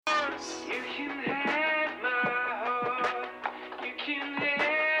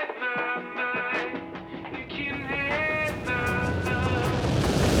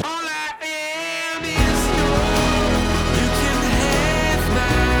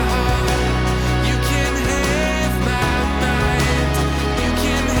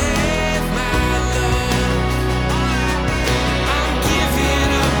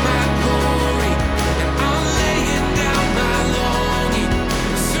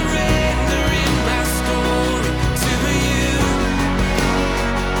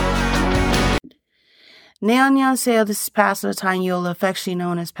Now, annyeonghaseyo, this is Pastor Tanyola, affectionately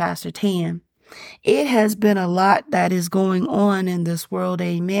known as Pastor Tan. It has been a lot that is going on in this world,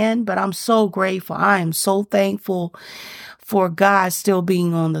 amen, but I'm so grateful. I am so thankful for God still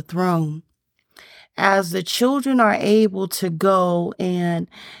being on the throne. As the children are able to go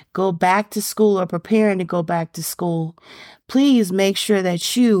back to school or preparing to go back to school, please make sure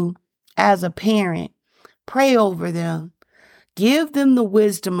that you, as a parent, pray over them. Give them the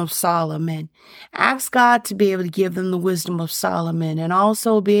wisdom of Solomon. Ask God to be able to give them the wisdom of Solomon and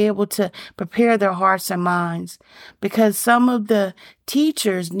also be able to prepare their hearts and minds, because some of the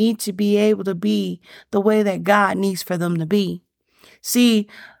teachers need to be able to be the way that God needs for them to be. See,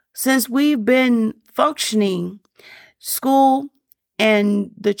 since we've been functioning, school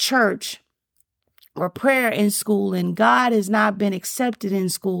and the church, or prayer in school, and God has not been accepted in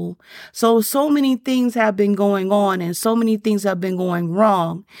school. So many things have been going on and so many things have been going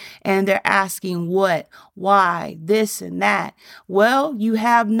wrong. And they're asking what, why, this and that. Well, you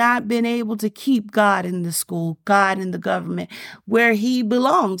have not been able to keep God in the school, God in the government, where he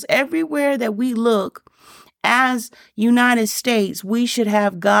belongs. Everywhere that we look, as United States, we should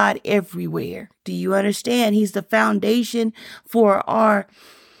have God everywhere. Do you understand? He's the foundation for our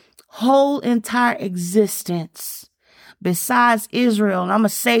whole entire existence. Besides Israel, and I'm going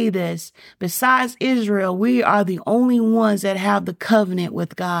to say this, besides Israel, we are the only ones that have the covenant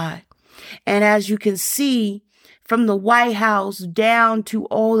with God. And as you can see from the White House down to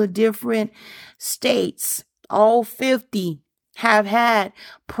all the different states, all 50 have had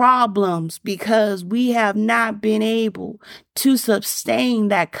problems because we have not been able to sustain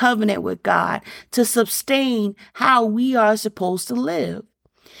that covenant with God, to sustain how we are supposed to live.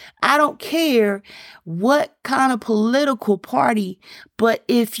 I don't care what kind of political party, but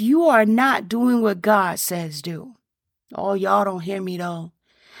if you are not doing what God says do, oh, y'all don't hear me though.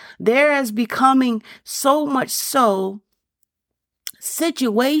 There is becoming so much so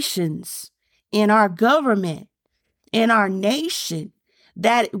situations in our government, in our nation,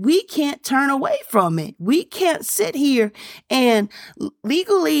 that we can't turn away from it. We can't sit here and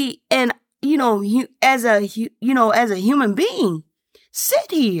legally and, as a human being,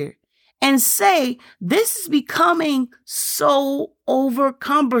 sit here and say, this is becoming so over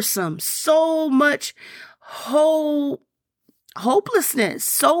cumbersome, so much hopelessness,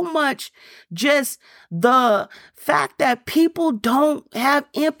 so much just the fact that people don't have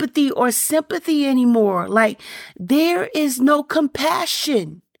empathy or sympathy anymore. Like, there is no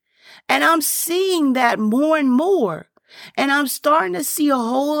compassion. And I'm seeing that more and more. And I'm starting to see a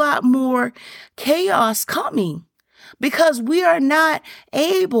whole lot more chaos coming, because we are not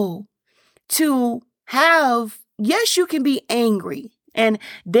able to have, yes, you can be angry and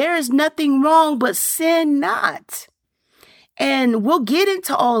there is nothing wrong, but sin not. And we'll get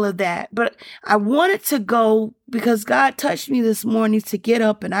into all of that. But I wanted to go because God touched me this morning to get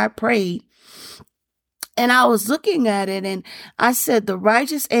up, and I prayed. And I was looking at it and I said, the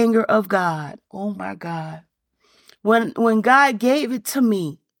righteous anger of God. Oh my God. When God gave it to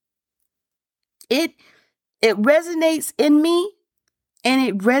me, it resonates in me, and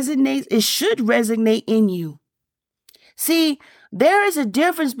it should resonate in you. See, there is a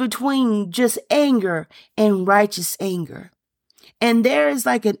difference between just anger and righteous anger. And there is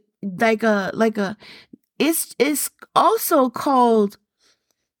it's also called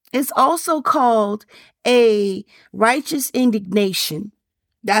a righteous indignation.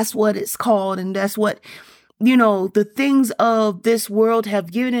 That's what it's called. And that's what, the things of this world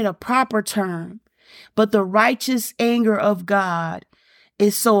have given it a proper term. But the righteous anger of God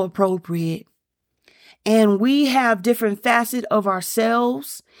is so appropriate. And we have different facets of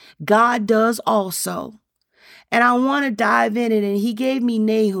ourselves. God does also. And I want to dive in it. And he gave me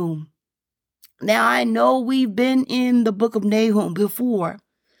Nahum. Now, I know we've been in the book of Nahum before,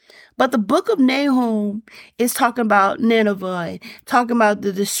 but the book of Nahum is talking about Nineveh, and talking about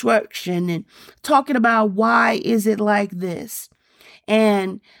the destruction, and talking about why is it like this.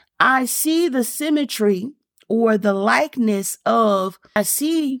 And I see the symmetry or the likeness of, I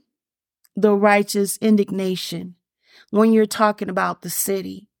see the righteous indignation when you're talking about the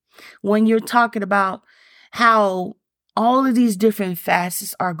city, when you're talking about how all of these different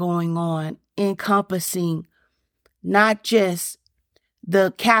facets are going on, encompassing not just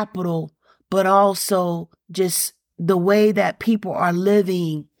the capital, but also just the way that people are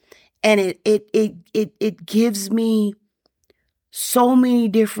living. And it gives me so many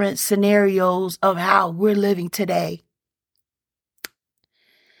different scenarios of how we're living today.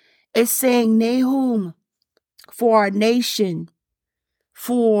 It's saying, Nahum, for our nation,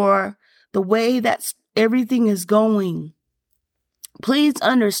 for the way that everything is going, please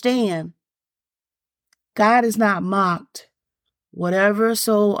understand God is not mocked. Whatever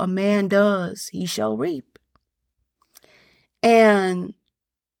so a man does, he shall reap. And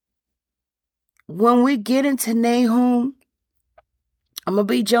when we get into Nahum, I'm going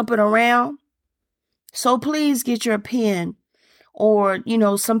to be jumping around. So please get your pen or,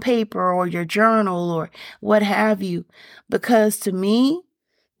 some paper or your journal or what have you. Because to me,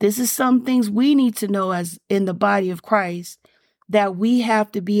 this is some things we need to know as in the body of Christ that we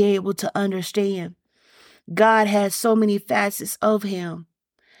have to be able to understand. God has so many facets of him,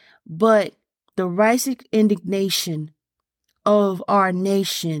 but the righteous indignation of our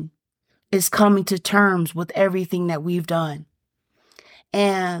nation is coming to terms with everything that we've done.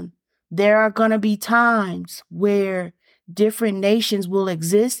 And there are going to be times where different nations will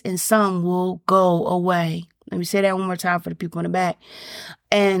exist and some will go away. Let me say that one more time for the people in the back.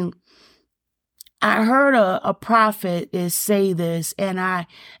 And I heard a prophet say this, and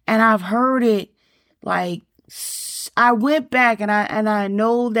I've heard it like I went back and I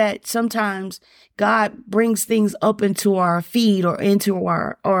know that sometimes God brings things up into our feed or into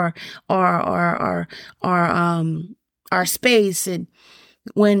our space. And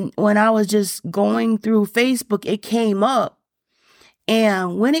when I was just going through Facebook, it came up.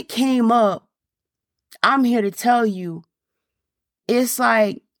 And when it came up, I'm here to tell you, it's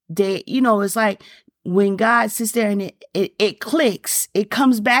like it's like when God sits there and it clicks, it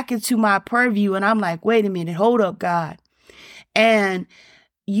comes back into my purview. And I'm like, wait a minute, hold up, God. And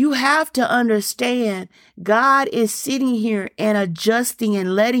you have to understand, God is sitting here and adjusting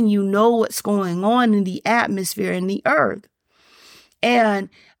and letting you know what's going on in the atmosphere and the earth. And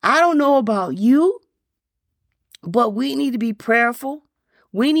I don't know about you, but we need to be prayerful.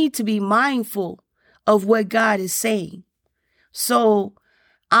 We need to be mindful of what God is saying. So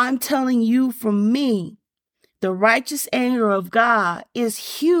I'm telling you, from me, the righteous anger of God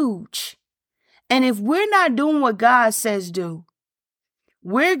is huge. And if we're not doing what God says do,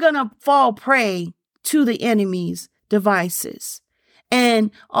 we're going to fall prey to the enemy's devices.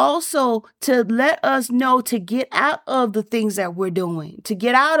 And also to let us know to get out of the things that we're doing, to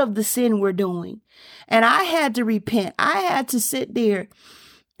get out of the sin we're doing. And I had to repent. I had to sit there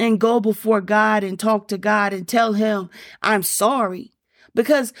and go before God and talk to God and tell him I'm sorry,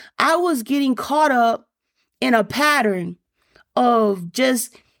 because I was getting caught up in a pattern of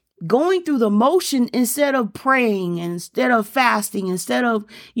just going through the motion instead of praying, instead of fasting, instead of,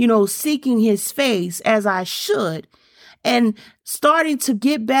 seeking his face as I should, and starting to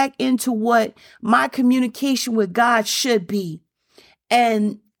get back into what my communication with God should be.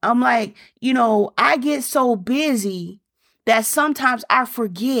 And I'm like, I get so busy that sometimes I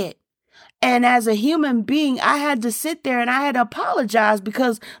forget. And as a human being, I had to sit there and I had to apologize,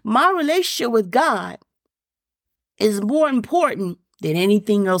 because my relationship with God is more important than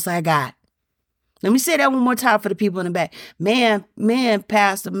anything else I got. Let me say that one more time for the people in the back. Man,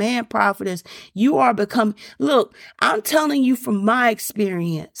 pastor, man, prophetess, you are becoming, look, I'm telling you from my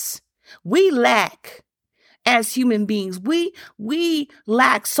experience, we lack as human beings. We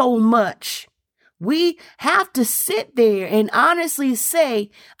lack so much. We have to sit there and honestly say,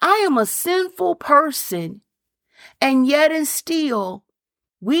 I am a sinful person. And yet and still,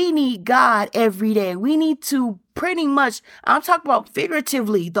 we need God every day. We need to pretty much, I'm talking about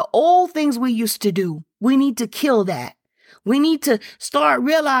figuratively, the old things we used to do. We need to kill that. We need to start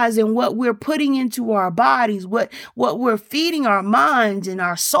realizing what we're putting into our bodies, what we're feeding our minds and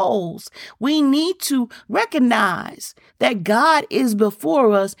our souls. We need to recognize that God is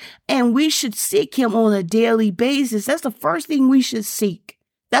before us and we should seek him on a daily basis. That's the first thing we should seek.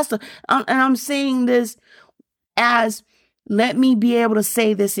 And I'm saying this as, let me be able to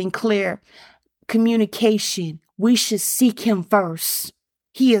say this in clear communication. We should seek him first.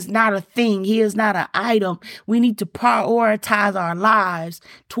 He is not a thing. He is not an item. We need to prioritize our lives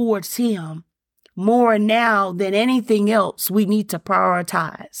towards him more now than anything else. We need to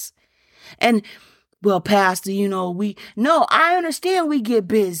prioritize. And well, Pastor, I understand we get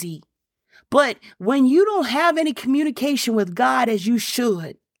busy, but when you don't have any communication with God as you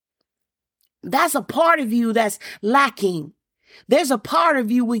should, that's a part of you that's lacking. There's a part of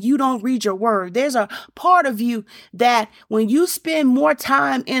you when you don't read your word. There's a part of you that when you spend more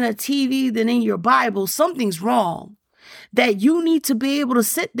time in a TV than in your Bible, something's wrong. That you need to be able to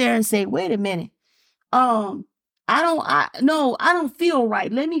sit there and say, wait a minute. I don't feel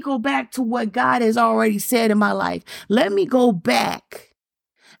right. Let me go back to what God has already said in my life. Let me go back.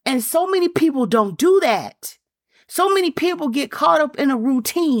 And so many people don't do that. So many people get caught up in a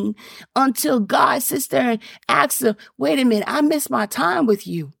routine until God sits there and asks them, wait a minute, I missed my time with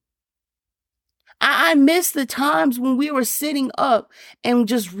you. I miss the times when we were sitting up and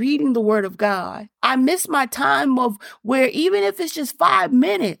just reading the word of God. I miss my time of where even if it's just 5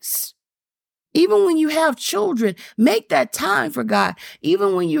 minutes, even when you have children, make that time for God.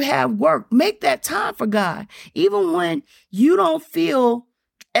 Even when you have work, make that time for God. Even when you don't feel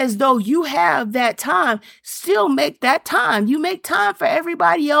as though you have that time, still make that time. You make time for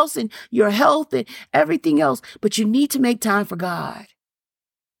everybody else and your health and everything else, but you need to make time for God.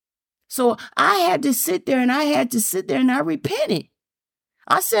 So I had to sit there and I repented.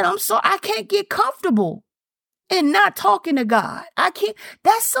 I said, I'm sorry, I can't get comfortable in not talking to God. I can't,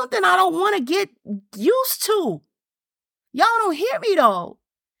 that's something I don't want to get used to. Y'all don't hear me though.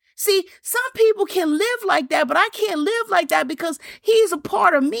 See, some people can live like that, but I can't live like that because he's a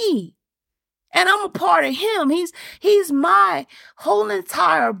part of me and I'm a part of him. He's my whole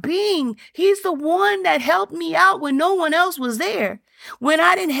entire being. He's the one that helped me out when no one else was there. When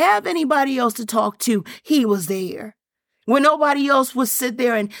I didn't have anybody else to talk to, he was there. When nobody else would sit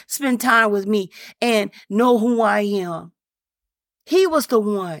there and spend time with me and know who I am, he was the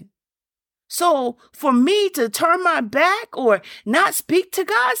one. So for me to turn my back or not speak to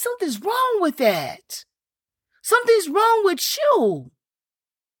God, something's wrong with that. Something's wrong with you.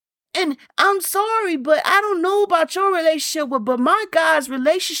 And I'm sorry, but I don't know about your relationship but my God's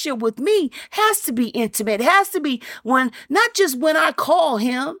relationship with me has to be intimate. It has to be not just when I call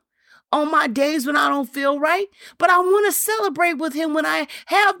him on my days when I don't feel right, but I want to celebrate with him when I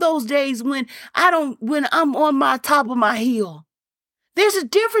have those days when I'm on my top of my heel. There's a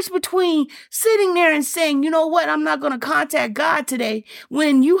difference between sitting there and saying, you know what, I'm not going to contact God today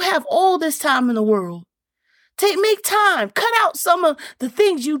when you have all this time in the world. Make time. Cut out some of the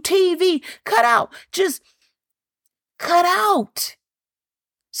things you TV. Cut out. Just cut out.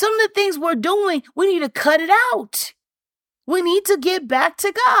 Some of the things we're doing, we need to cut it out. We need to get back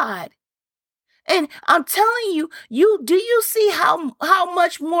to God. And I'm telling you, do you see how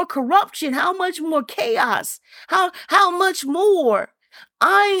much more corruption, how much more chaos, how much more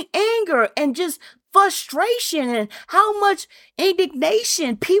anger and just frustration and how much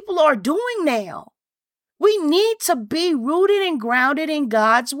indignation people are doing now? We need to be rooted and grounded in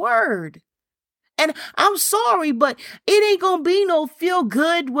God's word. And I'm sorry, but it ain't going to be no feel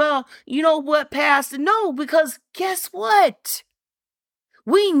good. Well, you know what, Pastor? No, because guess what?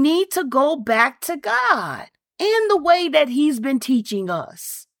 We need to go back to God in the way that he's been teaching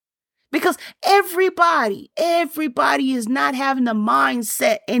us. Because everybody is not having the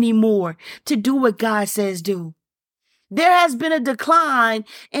mindset anymore to do what God says do. There has been a decline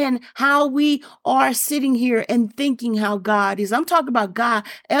in how we are sitting here and thinking how God is. I'm talking about God,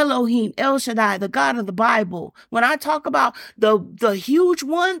 Elohim, El Shaddai, the God of the Bible. When I talk about the huge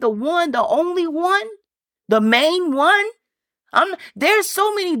one, the only one, the main one, there's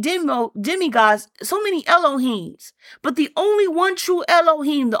so many demigods, so many Elohims, but the only one true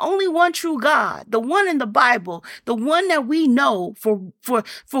Elohim, the only one true God, the one in the Bible, the one that we know for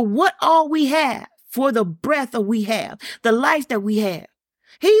what all we have, for the breath that we have, the life that we have.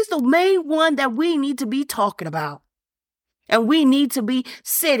 He's the main one that we need to be talking about. And we need to be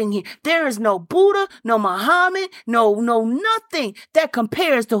sitting here. There is no Buddha, no Muhammad, no nothing that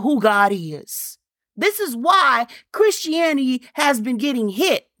compares to who God is. This is why Christianity has been getting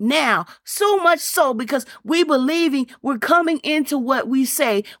hit now, so much so because we're coming into what we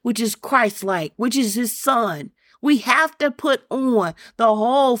say, which is Christ-like, which is his son. We have to put on the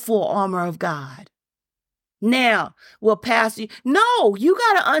whole full armor of God. Now, well, Pastor, no, you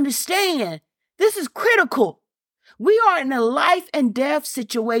got to understand, this is critical. We are in a life and death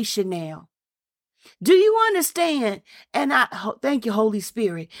situation now. Do you understand? And thank you, Holy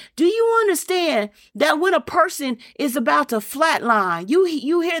Spirit. Do you understand that when a person is about to flatline, you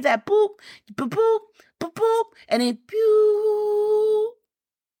hear that boop, boop, boop, boop, boop, and then pew.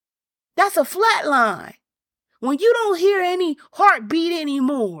 That's a flatline. When you don't hear any heartbeat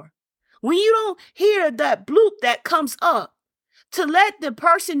anymore, when you don't hear that bloop that comes up to let the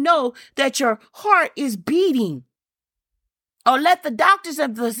person know that your heart is beating, or let the doctors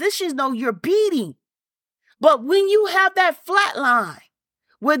and physicians know you're beating. But when you have that flat line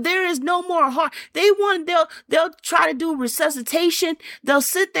where there is no more heart, they'll try to do resuscitation. They'll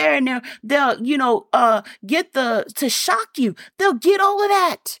sit there and they'll to shock you. They'll get all of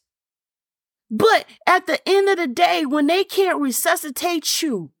that. But at the end of the day, when they can't resuscitate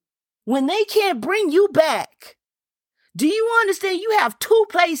you, when they can't bring you back, do you understand? You have 2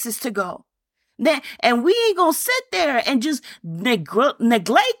 places to go. And we ain't gonna sit there and just neglect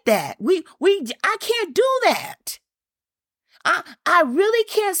that. I can't do that. I really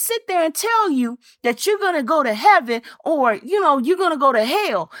can't sit there and tell you that you're going to go to heaven or, you're going to go to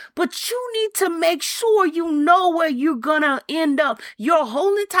hell. But you need to make sure you know where you're going to end up your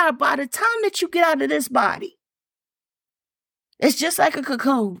whole entire by the time that you get out of this body. It's just like a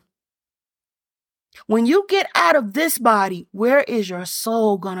cocoon. When you get out of this body, where is your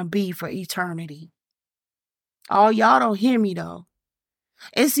soul going to be for eternity? Oh, y'all don't hear me though.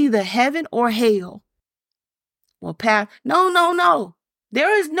 It's either heaven or hell. Well, no.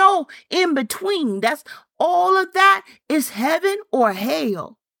 There is no in between. That's all of that is heaven or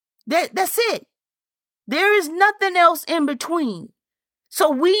hell. That's it. There is nothing else in between. So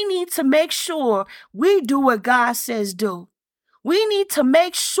we need to make sure we do what God says do. We need to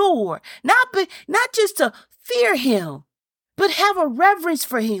make sure, not just to fear him, but have a reverence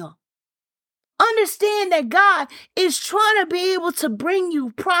for him. Understand that God is trying to be able to bring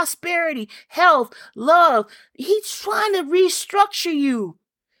you prosperity, health, love. He's trying to restructure you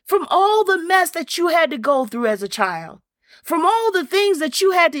from all the mess that you had to go through as a child, from all the things that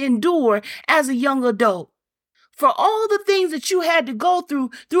you had to endure as a young adult, for all the things that you had to go through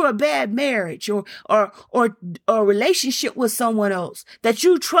a bad marriage or a relationship with someone else that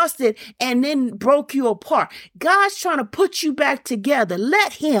you trusted and then broke you apart. God's trying to put you back together.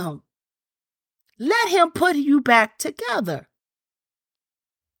 Let him put you back together.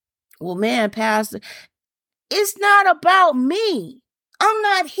 Well, man, Pastor, it's not about me. I'm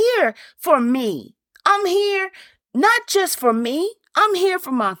not here for me. I'm here not just for me. I'm here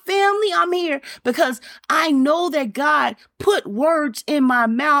for my family. I'm here because I know that God put words in my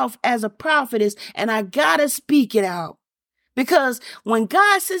mouth as a prophetess, and I gotta speak it out. Because when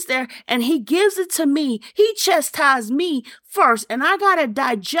God sits there and he gives it to me, he chastises me first, and I gotta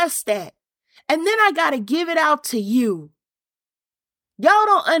digest that. And then I gotta give it out to you. Y'all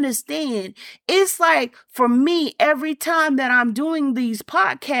don't understand. It's like for me, every time that I'm doing these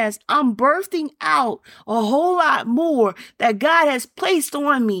podcasts, I'm birthing out a whole lot more that God has placed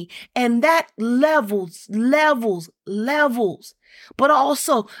on me. And that levels. But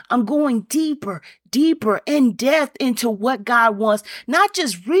also I'm going deeper in depth into what God wants, not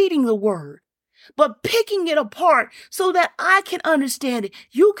just reading the word, but picking it apart so that I can understand it.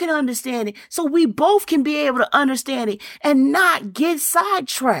 You can understand it. So we both can be able to understand it and not get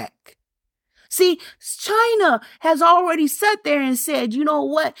sidetracked. See, China has already sat there and said, you know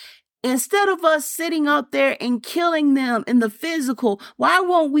what? Instead of us sitting up there and killing them in the physical, why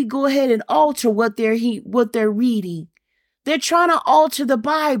won't we go ahead and alter what they're reading? They're trying to alter the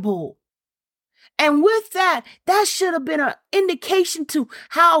Bible. And with that should have been an indication to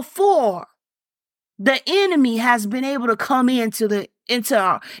how far the enemy has been able to come into the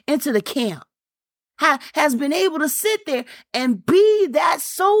camp, has been able to sit there and be that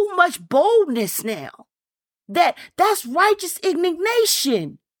so much boldness now. That's righteous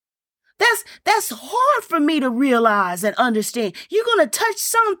indignation. That's hard for me to realize and understand. You're going to touch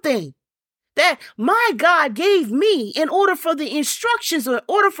something that my God gave me in order for the instructions, or in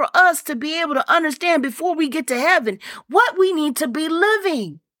order for us to be able to understand before we get to heaven what we need to be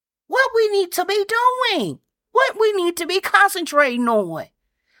living. What we need to be doing, what we need to be concentrating on.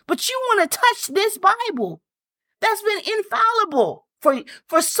 But you want to touch this Bible that's been infallible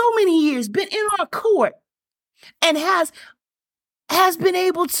for so many years, been in our court, and has been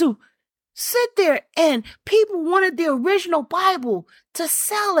able to sit there, and people wanted the original Bible to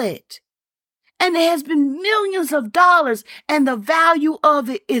sell it. And there has been millions of dollars, and the value of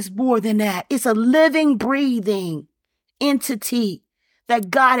it is more than that. It's a living, breathing entity that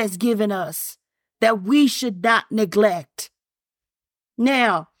God has given us that we should not neglect.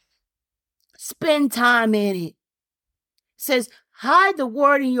 Now, spend time in it. It says, hide the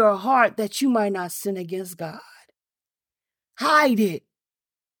word in your heart that you might not sin against God. Hide it.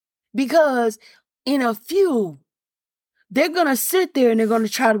 Because in a few, they're going to sit there and they're going to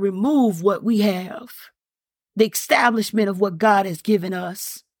try to remove what we have, the establishment of what God has given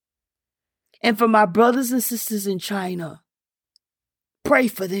us. And for my brothers and sisters in China, pray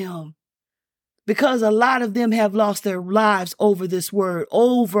for them, because a lot of them have lost their lives over this word,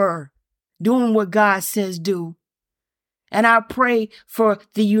 over doing what God says do. And I pray for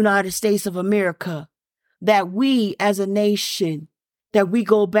the United States of America, that we as a nation, that we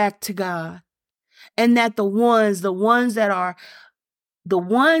go back to God, and that the ones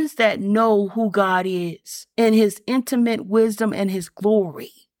that know who God is and his intimate wisdom and his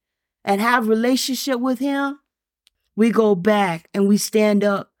glory and have relationship with him, we go back and we stand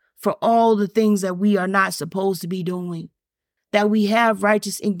up for all the things that we are not supposed to be doing, that we have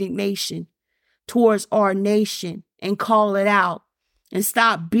righteous indignation towards our nation and call it out, and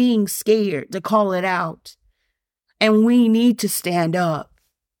stop being scared to call it out, And we need to stand up.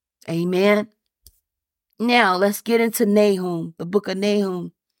 Amen. Now let's get into Nahum, the book of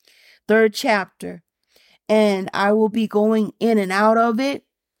Nahum, 3rd chapter. And I will be going in and out of it.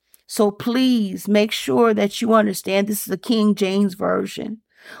 So please make sure that you understand this is the King James Version.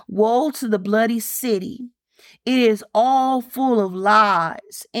 Woe to the bloody city. It is all full of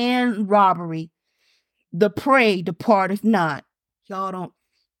lies and robbery. The prey departeth not. Y'all don't.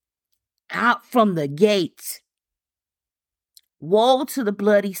 Out from the gates. Woe to the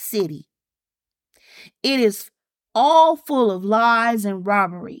bloody city. It is all full of lies and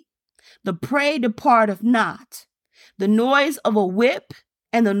robbery. The prey departeth not. The noise of a whip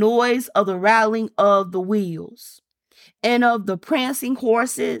and the noise of the rattling of the wheels, and of the prancing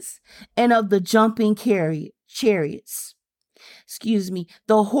horses, and of the jumping chariots.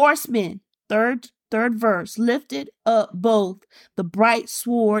 The horsemen, third verse, lifted up both the bright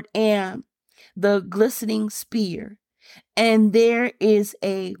sword and the glistening spear. And there is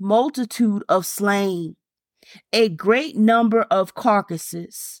a multitude of slain, a great number of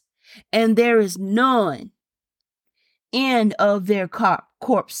carcasses, and there is none end of their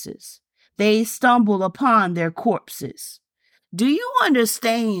corpses. They stumble upon their corpses. Do you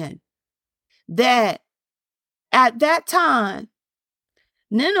understand that at that time,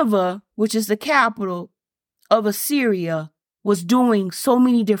 Nineveh, which is the capital of Assyria, was doing so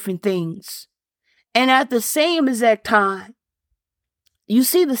many different things? And at the same exact time, you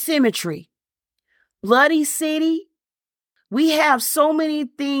see the symmetry. Bloody city, we have so many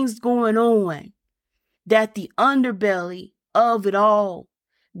things going on that the underbelly of it all,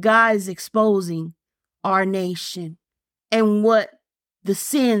 God is exposing our nation and what the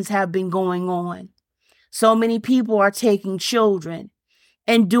sins have been going on. So many people are taking children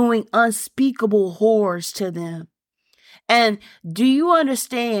and doing unspeakable horrors to them. And do you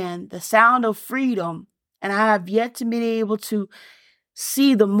understand the Sound of Freedom? And I have yet to be able to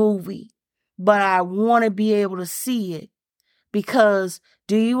see the movie, but I want to be able to see it, because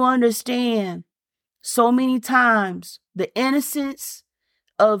do you understand? So many times, the innocence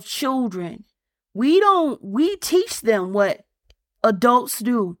of children, we teach them what adults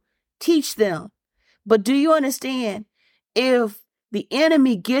do, teach them. But do you understand, if the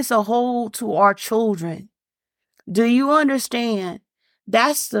enemy gets a hold to our children, do you understand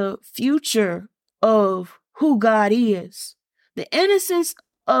that's the future of who God is? The innocence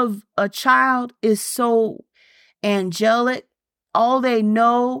of a child is so angelic. All they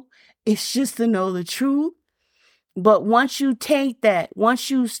know is just to know the truth. But once you take that,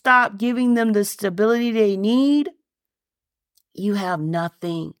 once you stop giving them the stability they need, you have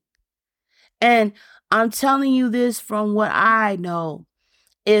nothing. And I'm telling you this from what I know,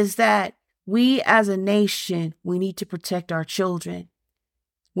 is that we as a nation, we need to protect our children.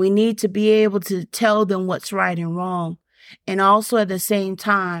 We need to be able to tell them what's right and wrong. And also at the same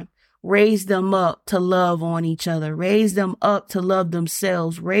time, raise them up to love on each other. Raise them up to love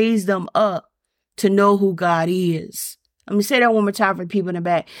themselves. Raise them up to know who God is. Let me say that one more time for people in the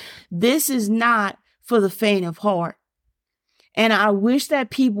back. This is not for the faint of heart. And I wish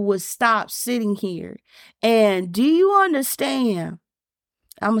that people would stop sitting here. And do you understand?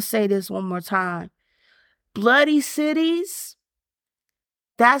 I'm going to say this one more time. Bloody cities,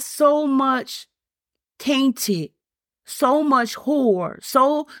 that's so much tainted, so much horror,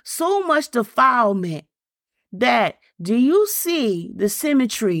 so much defilement, that do you see the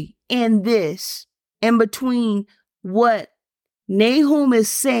symmetry in this, in between what Nahum is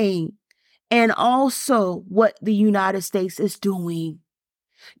saying and also what the United States is doing?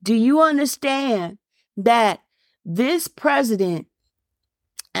 Do you understand that this president,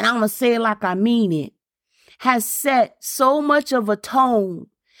 and I'm going to say it like I mean it, has set so much of a tone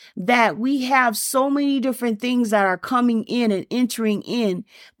that we have so many different things that are coming in and entering in,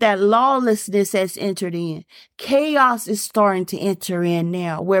 that lawlessness has entered in. Chaos is starting to enter in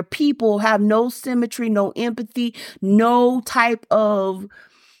now, where people have no symmetry, no empathy, no type of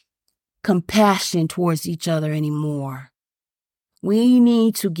compassion towards each other anymore. We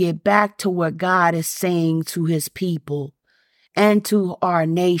need to get back to what God is saying to his people and to our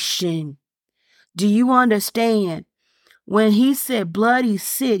nation. Do you understand? When he said bloody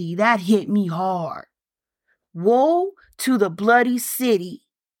city, that hit me hard. Woe to the bloody city.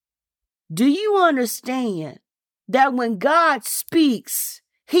 Do you understand that when God speaks,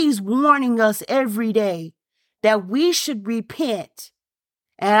 he's warning us every day that we should repent?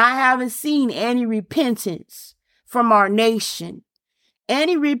 And I haven't seen any repentance from our nation,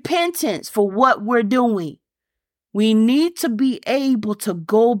 any repentance for what we're doing. We need to be able to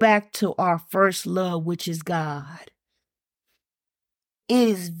go back to our first love, which is God. It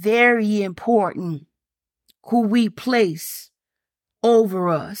is very important who we place over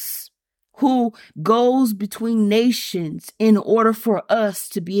us, who goes between nations in order for us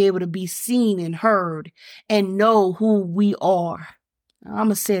to be able to be seen and heard and know who we are. I'm going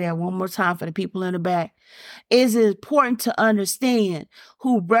to say that one more time for the people in the back. It's important to understand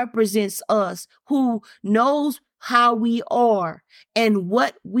who represents us, who knows how we are and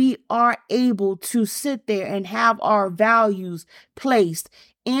what we are able to sit there and have our values placed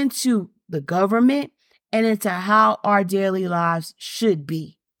into the government and into how our daily lives should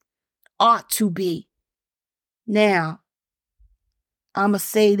be, ought to be. Now, I'm going to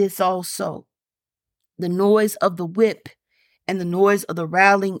say this also. The noise of the whip and the noise of the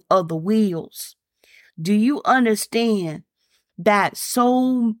rattling of the wheels. Do you understand that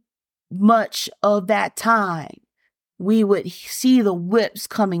so much of that time we would see the whips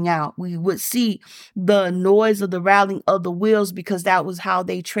coming out? We would see the noise of the rattling of the wheels because that was how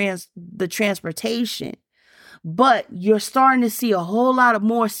they the transportation. But you're starting to see a whole lot of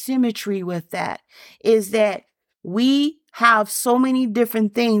more symmetry with that, is that we have so many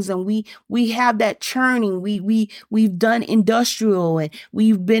different things and we have that churning. We've done industrial and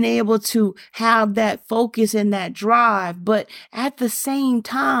we've been able to have that focus and that drive. But at the same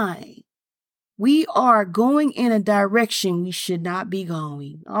time, we are going in a direction we should not be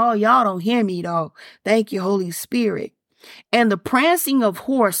going. Oh, y'all don't hear me though. Thank you, Holy Spirit. And the prancing of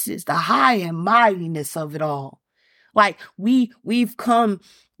horses, the high and mightiness of it all. Like we've come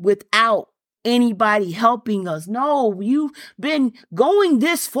without anybody helping us. No, you've been going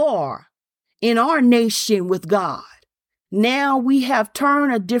this far in our nation with God. Now we have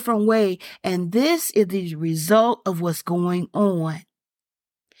turned a different way, and this is the result of what's going on.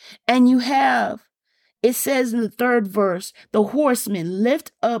 And it says in the 3rd verse, the horsemen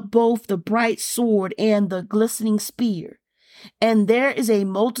lift up both the bright sword and the glistening spear. And there is a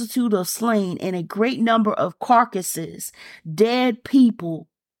multitude of slain and a great number of carcasses, dead people,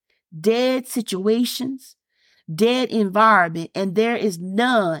 dead situations, dead environment, and there is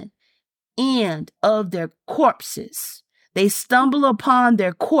none end of their corpses. They stumble upon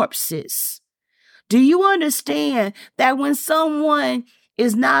their corpses. Do you understand that when someone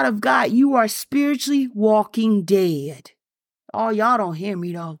is not of God, you are spiritually walking dead? Oh, y'all don't hear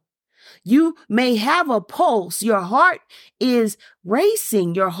me though. You may have a pulse. Your heart is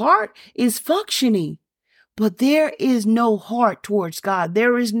racing. Your heart is functioning. But there is no heart towards God.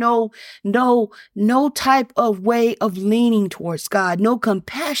 There is no type of way of leaning towards God. No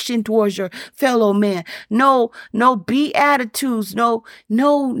compassion towards your fellow man. No beatitudes.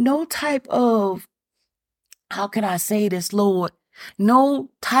 No type of, how can I say this, Lord?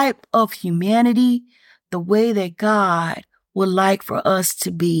 No type of humanity the way that God would like for us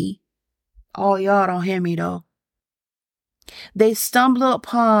to be. Oh, y'all don't hear me though. They stumble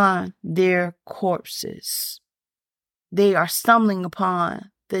upon their corpses. They are stumbling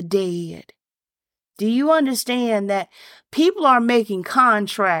upon the dead. Do you understand that people are making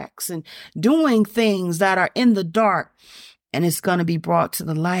contracts and doing things that are in the dark, and it's going to be brought to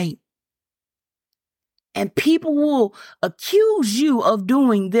the light? And people will accuse you of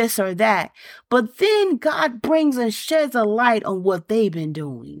doing this or that. But then God brings and sheds a light on what they've been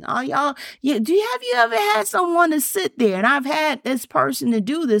doing. Oh, y'all, have you ever had someone to sit there? And I've had this person to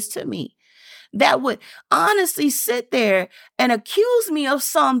do this to me, that would honestly sit there and accuse me of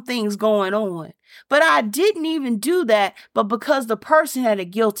some things going on. But I didn't even do that. But because the person had a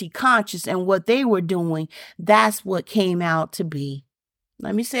guilty conscience and what they were doing, that's what came out to be.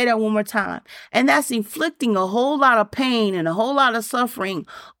 Let me say that one more time. And that's inflicting a whole lot of pain and a whole lot of suffering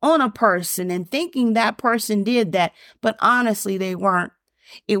on a person and thinking that person did that. But honestly, they weren't.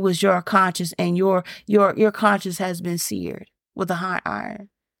 It was your conscience, and your conscience has been seared with a hot iron.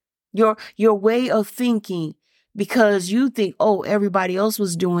 Your way of thinking, because you think, oh, everybody else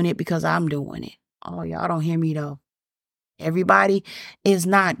was doing it because I'm doing it. Oh, y'all don't hear me though. Everybody is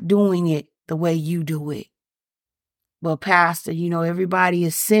not doing it the way you do it. Well, Pastor, everybody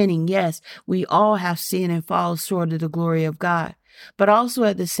is sinning. Yes, we all have sinned and fall short of the glory of God. But also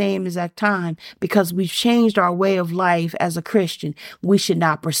at the same exact time, because we've changed our way of life as a Christian, we should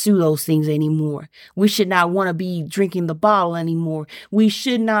not pursue those things anymore. We should not want to be drinking the bottle anymore. We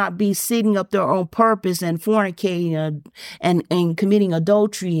should not be sitting up there on purpose and fornicating and committing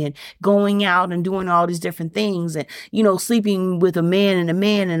adultery and going out and doing all these different things and, sleeping with a man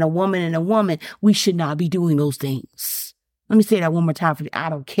and a woman and a woman. We should not be doing those things. Let me say that one more time for you. I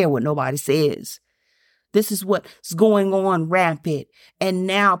don't care what nobody says. This is what's going on rampant. And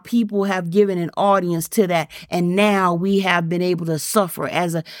now people have given an audience to that. And now we have been able to suffer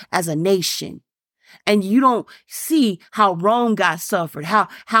as a nation. And you don't see how Rome got suffered, how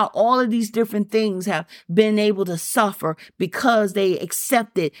all of these different things have been able to suffer because they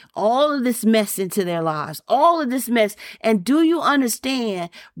accepted all of this mess into their lives, all of this mess. And do you understand?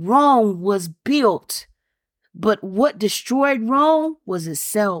 Rome was built, but what destroyed Rome was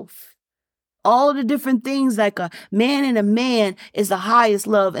itself. All the different things, like a man and a man is the highest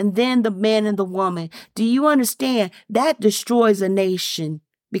love, and then the man and the woman. Do you understand? That destroys a nation,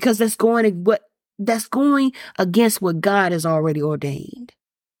 because that's going against what God has already ordained.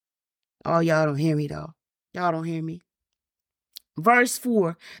 Oh, y'all don't hear me though. Y'all don't hear me. Verse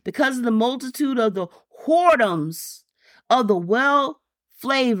 4, because of the multitude of the whoredoms of the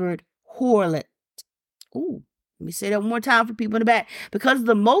well-flavored harlot. Ooh, let me say that one more time for people in the back. Because of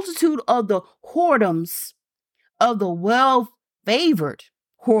the multitude of the whoredoms of the well-favored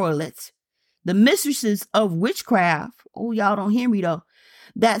harlots, the mistresses of witchcraft. Oh, y'all don't hear me though.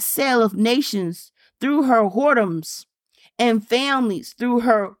 That sale of nations through her whoredoms and families through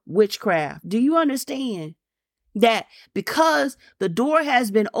her witchcraft. Do you understand that because the door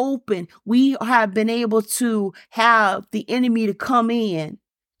has been open, we have been able to have the enemy to come in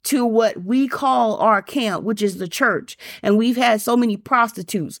to what we call our camp, which is the church. And we've had so many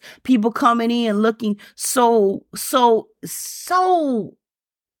prostitutes, people coming in looking so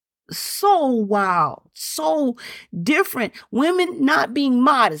wild, so different. Women not being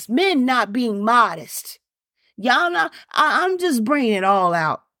modest, men not being modest. Y'all not, I'm just bringing it all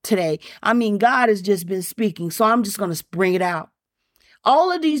out today. I mean, God has just been speaking, so I'm just going to bring it out.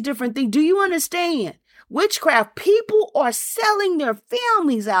 All of these different things. Do you understand? Witchcraft, people are selling their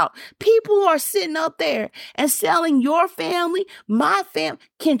families out. People are sitting up there and selling your family, my family,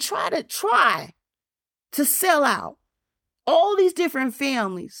 can try to sell out all these different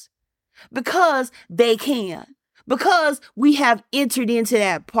families. Because they can. Because we have entered into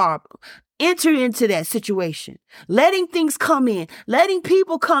that situation. Letting things come in. Letting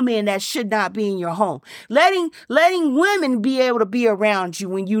people come in that should not be in your home. Letting women be able to be around you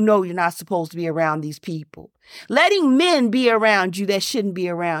when you know you're not supposed to be around these people. Letting men be around you that shouldn't be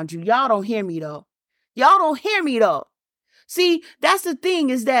around you. Y'all don't hear me though. Y'all don't hear me though. See, that's the thing,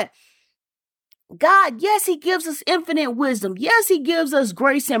 is that God, yes, he gives us infinite wisdom. Yes, he gives us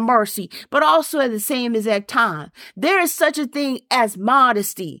grace and mercy, but also at the same exact time, there is such a thing as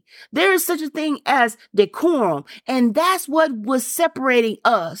modesty. There is such a thing as decorum. And that's what was separating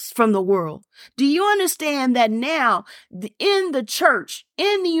us from the world. Do you understand that now in the church,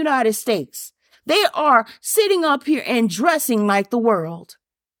 in the United States, they are sitting up here and dressing like the world?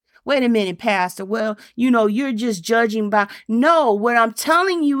 Wait a minute, Pastor. Well, you're just judging by. No, what I'm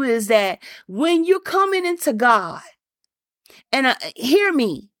telling you is that when you're coming into God, and hear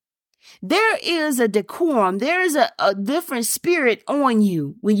me, there is a decorum. There is a different spirit on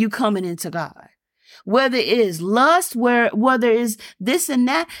you when you're coming into God. Whether it is lust, whether it's this and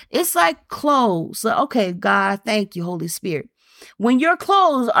that, it's like clothes. So, okay, God, thank you, Holy Spirit. When your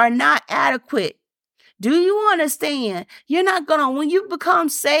clothes are not adequate, do you understand? When you become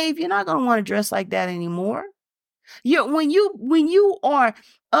saved, you're not going to want to dress like that anymore. When you are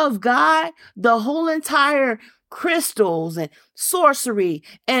of God, the whole entire crystals and sorcery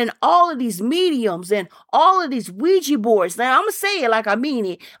and all of these mediums and all of these Ouija boards. Now I'm going to say it like I mean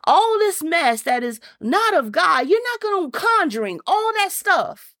it. All this mess that is not of God, you're not going to conjuring all that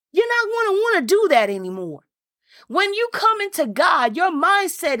stuff. You're not going to want to do that anymore. When you come into God, your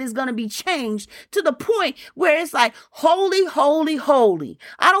mindset is going to be changed to the point where it's like, holy, holy, holy.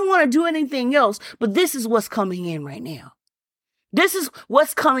 I don't want to do anything else, but this is what's coming in right now. This is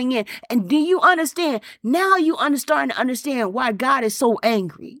what's coming in. And do you understand? Now you starting to understand why God is so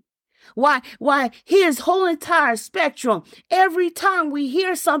angry. Why his whole entire spectrum, every time we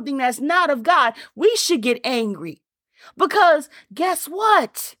hear something that's not of God, we should get angry. Because guess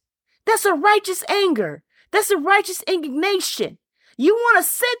what? That's a righteous anger. That's a righteous indignation. You want to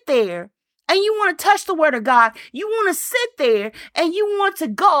sit there and you want to touch the word of God. You want to sit there and you want to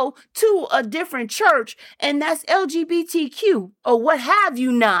go to a different church, and that's LGBTQ or what have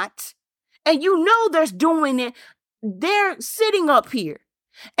you not. And they're doing it. They're sitting up here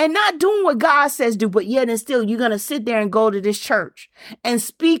and not doing what God says do, but yet and still you're going to sit there and go to this church and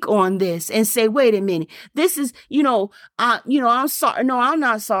speak on this and say, wait a minute, this is, I'm sorry. No, I'm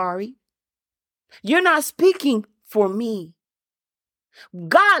not sorry. You're not speaking for me.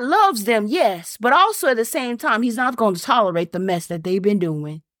 God loves them, yes, but also at the same time, he's not going to tolerate the mess that they've been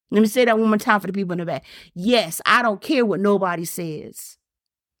doing. Let me say that one more time for the people in the back. Yes, I don't care what nobody says.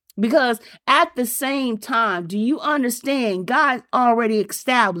 Because at the same time, do you understand? God already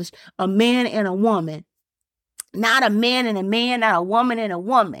established a man and a woman. Not a man and a man, not a woman and a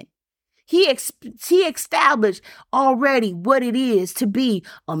woman. He established already what it is to be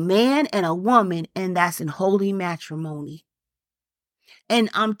a man and a woman, and that's in holy matrimony. And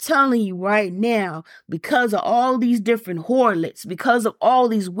I'm telling you right now, because of all these different harlots, because of all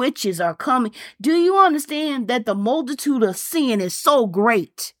these witches are coming, do you understand that the multitude of sin is so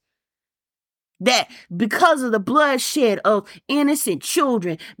great? That because of the bloodshed of innocent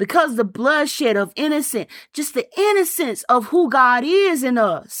children, because of the bloodshed of just the innocence of who God is in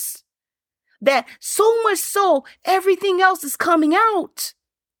us, that so much so everything else is coming out.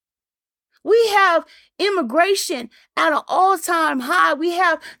 We have immigration at an all-time high. We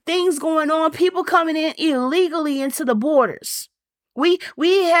have things going on, people coming in illegally into the borders. We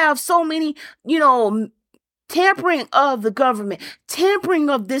have so many, tampering of the government,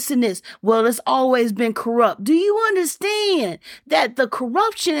 tampering of this and this. Well, it's always been corrupt. Do you understand that the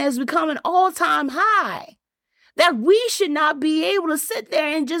corruption has become an all-time high? That we should not be able to sit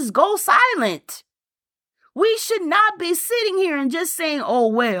there and just go silent. We should not be sitting here and just saying, oh,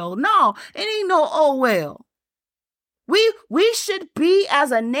 well. No, it ain't no oh, well. We should be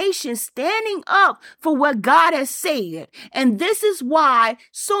as a nation standing up for what God has said. And this is why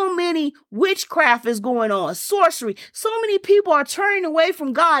so many witchcraft is going on, sorcery. So many people are turning away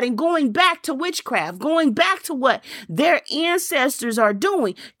from God and going back to witchcraft, going back to what their ancestors are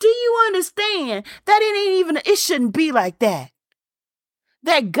doing. Do you understand that it shouldn't be like that?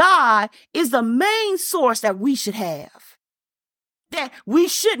 That God is the main source that we should have. That we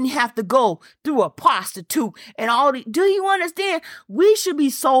shouldn't have to go through a prostitute and all the, do you understand? We should be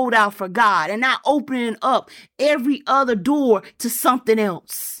sold out for God and not opening up every other door to something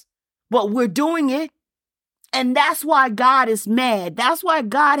else. But we're doing it. And that's why God is mad. That's why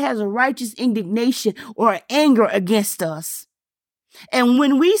God has a righteous indignation or anger against us. And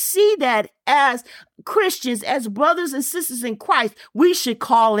when we see that as Christians, as brothers and sisters in Christ, we should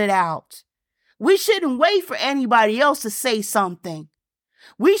call it out. We shouldn't wait for anybody else to say something.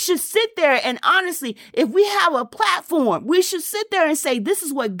 We should sit there and honestly, if we have a platform, we should sit there and say, this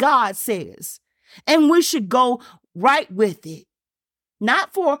is what God says. And we should go right with it.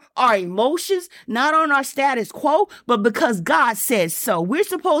 Not for our emotions, not on our status quo, but because God says so. We're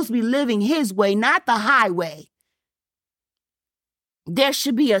supposed to be living his way, not the highway. There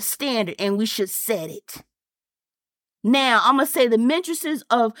should be a standard and we should set it. Now, I'm going to say the mistresses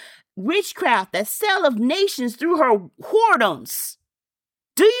of witchcraft that sell of nations through her whoredoms.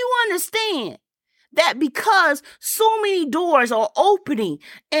 Do you understand that because so many doors are opening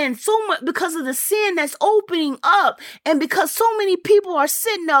and so much because of the sin that's opening up and because so many people are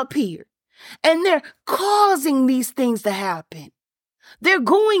sitting up here and they're causing these things to happen? They're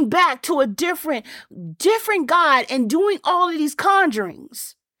going back to a different God and doing all of these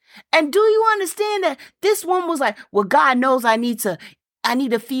conjurings. And do you understand that this one was like, well, God knows I need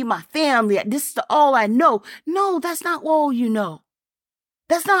to feed my family. This is all I know. No, that's not all you know.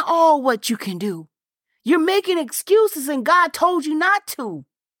 That's not all what you can do. You're making excuses and God told you not to.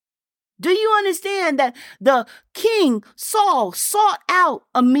 Do you understand that the king Saul sought out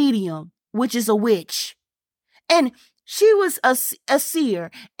a medium, which is a witch, and she was a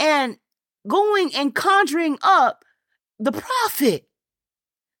seer and going and conjuring up the prophet.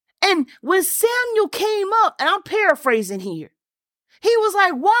 And when Samuel came up, and I'm paraphrasing here, he was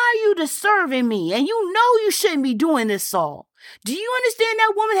like, why are you disturbing me? And you know you shouldn't be doing this, Saul. Do you understand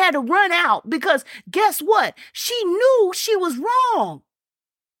that woman had to run out? Because guess what? She knew she was wrong.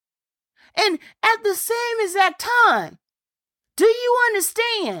 And at the same exact time, do you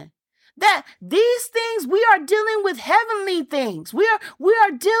understand that these things, we are dealing with heavenly things. We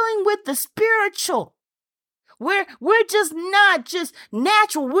are dealing with the spiritual. We're just not just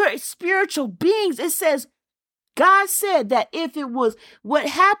natural. We're spiritual beings. It says, God said that if it was what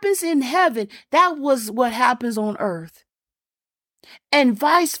happens in heaven, that was what happens on earth. And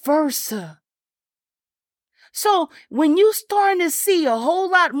vice versa. So when you starting to see a whole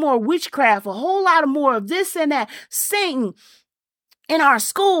lot more witchcraft, a whole lot more of this and that, Satan in our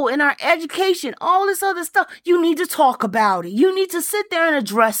school, in our education, all this other stuff, you need to talk about it. You need to sit there and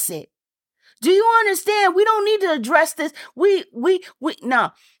address it. Do you understand? We don't need to address this.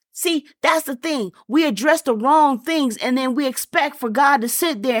 No. See, that's the thing. We address the wrong things and then we expect for God to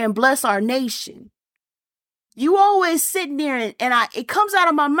sit there and bless our nation. You always sitting there and it comes out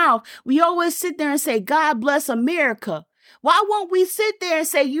of my mouth. We always sit there and say, God bless America. Why won't we sit there and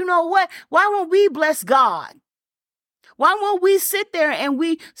say, you know what? Why won't we bless God? Why won't we sit there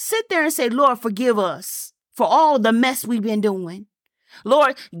and say, Lord, forgive us for all the mess we've been doing.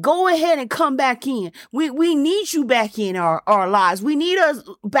 Lord, go ahead and come back in. We need you back in our lives. We need us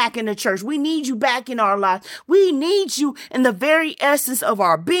back in the church. We need you back in our lives. We need you in the very essence of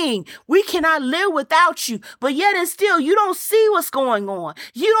our being. We cannot live without you, but yet and still, you don't see what's going on.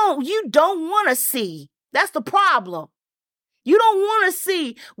 You don't want to see. That's the problem. You don't want to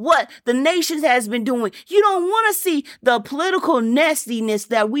see what the nation has been doing. You don't want to see the political nastiness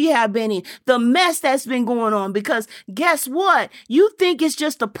that we have been in, the mess that's been going on, because guess what? You think it's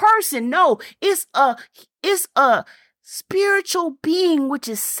just a person. No, it's a spiritual being, which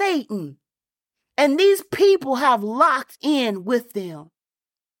is Satan. And these people have locked in with him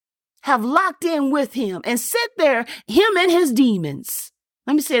and sit there, him and his demons.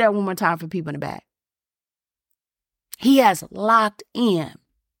 Let me say that one more time for people in the back. He has locked in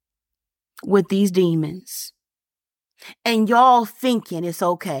with these demons. And y'all thinking it's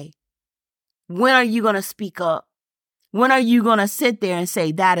okay. When are you going to speak up? When are you going to sit there and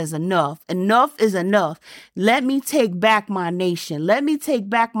say that is enough? Enough is enough. Let me take back my nation. Let me take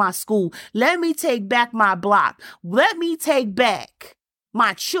back my school. Let me take back my block. Let me take back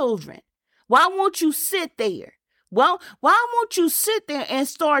my children. Why won't you sit there? Well, why won't you sit there and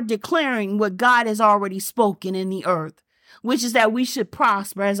start declaring what God has already spoken in the earth, which is that we should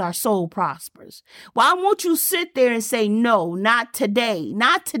prosper as our soul prospers? Why won't you sit there and say, no, not today,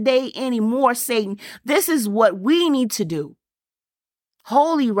 not today anymore, Satan. This is what we need to do.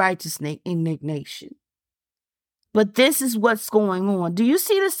 Holy righteous indignation. But this is what's going on. Do you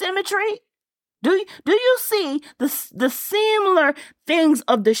see the symmetry? Do you see the similar things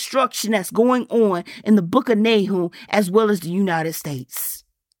of destruction that's going on in the book of Nahum as well as the United States?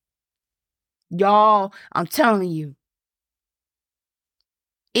 Y'all, I'm telling you,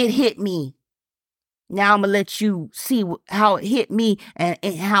 it hit me. Now I'm going to let you see how it hit me and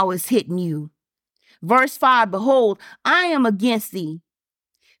how it's hitting you. Verse 5, behold, I am against thee,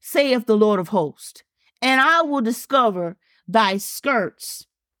 saith the Lord of hosts, and I will discover thy skirts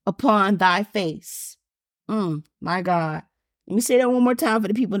upon thy face. My God. Let me say that one more time for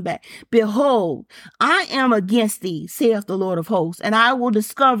the people in the back. Behold, I am against thee, saith the Lord of hosts, and I will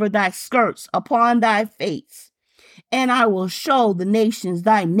discover thy skirts upon thy face, and I will show the nations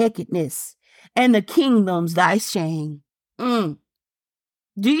thy nakedness, and the kingdoms thy shame. Do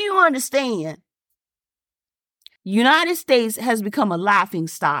you understand? United States has become a laughing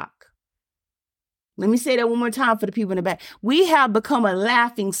stock. Let me say that one more time for the people in the back. We have become a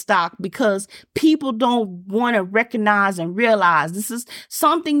laughing stock because people don't want to recognize and realize this is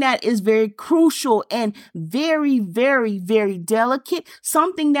something that is very crucial and very, very, very delicate,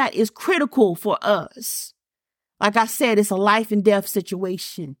 something that is critical for us. Like I said, it's a life and death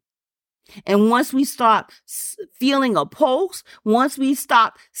situation. And once we stop feeling a pulse, once we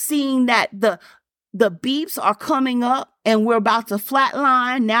stop seeing that the beeps are coming up and we're about to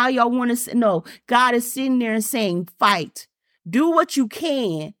flatline, now y'all want to say, no, God is sitting there and saying, fight. Do what you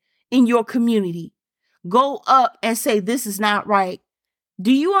can in your community. Go up and say, this is not right.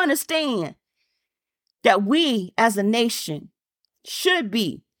 Do you understand that we as a nation should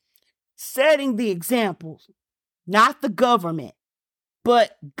be setting the examples, not the government,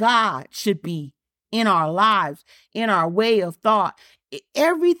 but God should be in our lives, in our way of thought,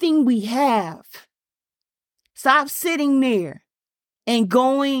 everything we have. Stop sitting there and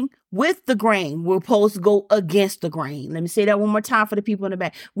going with the grain. We're supposed to go against the grain. Let me say that one more time for the people in the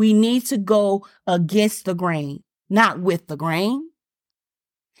back. We need to go against the grain, not with the grain.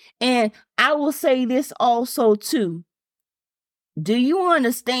 And I will say this also too. Do you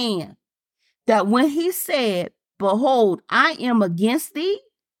understand that when he said, behold, I am against thee,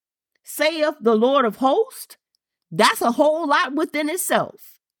 saith the Lord of hosts, that's a whole lot within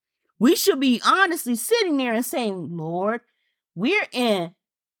itself. We should be honestly sitting there and saying, Lord, we're in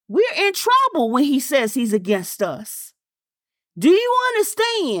trouble when he says he's against us. Do you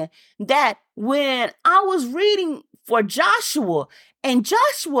understand that when I was reading for Joshua, and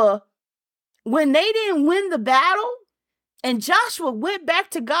Joshua, when they didn't win the battle, and Joshua went back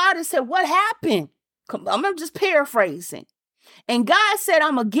to God and said, what happened? I'm just paraphrasing. And God said,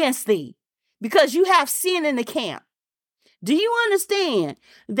 I'm against thee because you have sin in the camp. Do you understand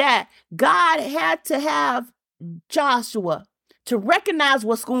that God had to have Joshua to recognize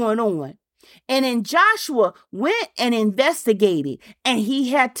what's going on? And then Joshua went and investigated, and he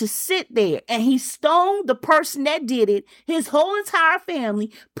had to sit there and he stoned the person that did it, his whole entire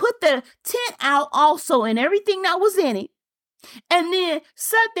family, put the tent out also and everything that was in it, and then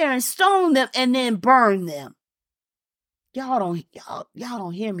sat there and stoned them and then burned them. Y'all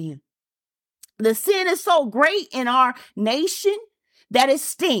don't hear me. The sin is so great in our nation that it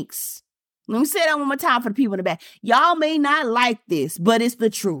stinks. Let me say that one more time for the people in the back. Y'all may not like this, but it's the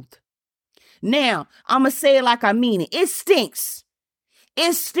truth. Now, I'm going to say it like I mean it. It stinks.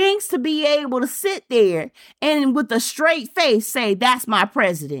 It stinks to be able to sit there and with a straight face say, that's my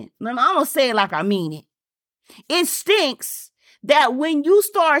president. I'm going to say it like I mean it. It stinks that when you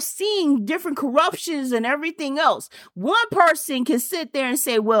start seeing different corruptions and everything else, one person can sit there and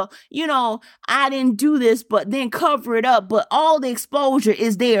say, well, I didn't do this, but then cover it up. But all the exposure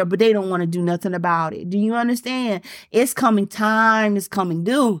is there, but they don't want to do nothing about it. Do you understand? It's coming time. It's coming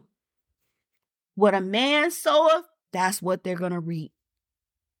due. What a man soweth, that's what they're going to reap.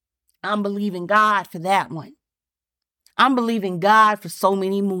 I'm believing God for that one. I'm believing God for so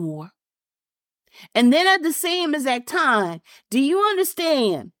many more. And then at the same exact time, do you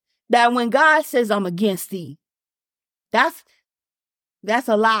understand that when God says, I'm against thee, that's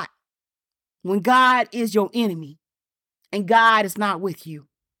a lot. When God is your enemy and God is not with you,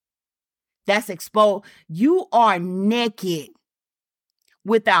 that's exposed. You are naked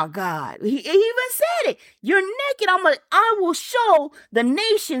without God. He even said it. You're naked. I will show the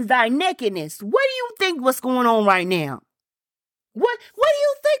nations thy nakedness. What do you think what's going on right now? What do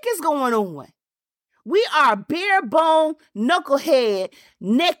you think is going on? We are bare bone, knucklehead,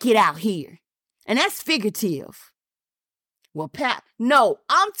 naked out here. And that's figurative. Well, no,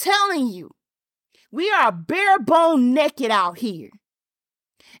 I'm telling you, we are bare bone naked out here.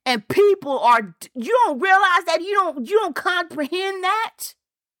 And people you don't realize that, you don't comprehend that.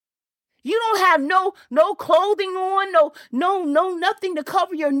 You don't have no clothing on, no nothing to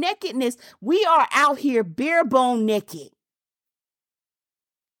cover your nakedness. We are out here bare bone naked.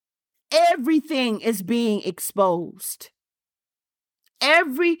 Everything is being exposed.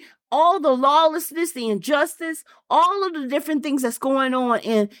 All the lawlessness, the injustice, all of the different things that's going on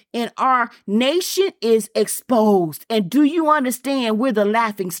in our nation is exposed. And do you understand we're the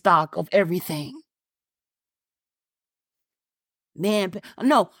laughing stock of everything? Man,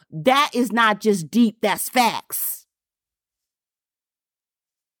 no, that is not just deep, that's facts.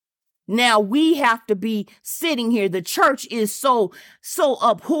 Now we have to be sitting here. The church is so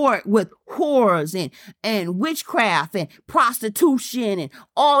abhorrent with whores and witchcraft and prostitution and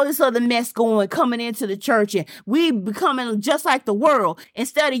all this other mess coming into the church. And we becoming just like the world.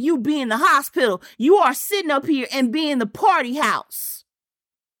 Instead of you being the hospital, you are sitting up here and being the party house.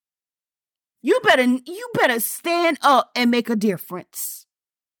 You better stand up and make a difference.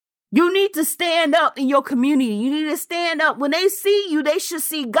 You need to stand up in your community. You need to stand up. When they see you, they should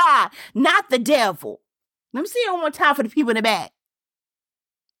see God, not the devil. Let me see it one more time for the people in the back.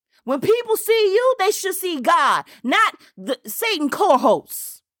 When people see you, they should see God, not the Satan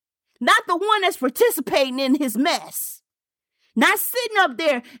co-host, not the one that's participating in his mess, not sitting up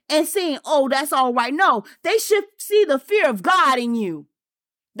there and saying, oh, that's all right. No, they should see the fear of God in you.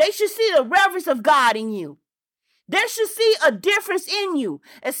 They should see the reverence of God in you. They should see a difference in you,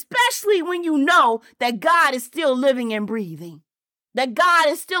 especially when you know that God is still living and breathing, that God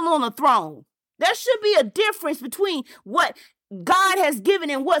is still on the throne. There should be a difference between what God has given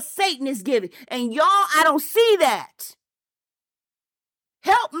and what Satan is giving. And y'all, I don't see that.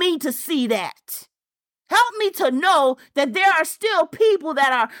 Help me to see that. Help me to know that there are still people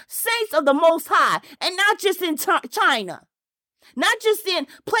that are saints of the Most High, and not just in China. Not just in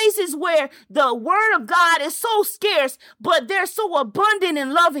places where the word of God is so scarce, but they're so abundant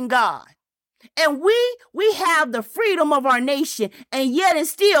in loving God. And we have the freedom of our nation, and yet and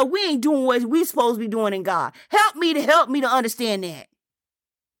still we ain't doing what we supposed to be doing in God. Help me to understand that.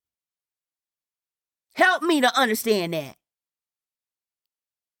 Help me to understand that.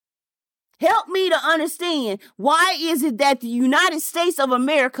 Help me to understand, why is it that the United States of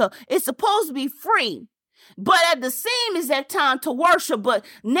America is supposed to be free, but at the same exact time to worship? But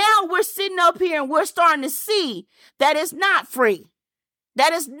now we're sitting up here and we're starting to see that it's not free.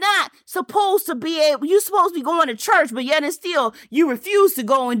 That is not supposed to be able, you're supposed to be going to church, but yet and still you refuse to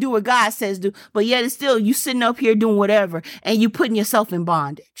go and do what God says do. But yet and still you sitting up here doing whatever, and you putting yourself in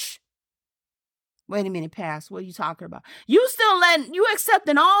bondage. Wait a minute, Pastor, what are you talking about? You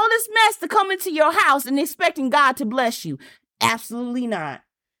accepting all this mess to come into your house and expecting God to bless you? Absolutely not.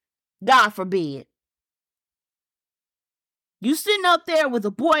 God forbid. You sitting up there with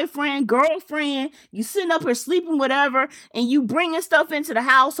a boyfriend, girlfriend, you sitting up here sleeping, whatever, and you bringing stuff into the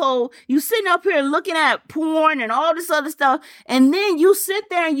household. You sitting up here looking at porn and all this other stuff, and then you sit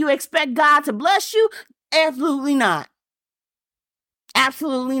there and you expect God to bless you? Absolutely not.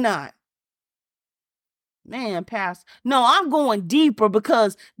 Absolutely not. Man, Pastor. No, I'm going deeper,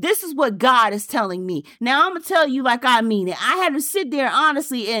 because this is what God is telling me. Now, I'm going to tell you like I mean it. I had to sit there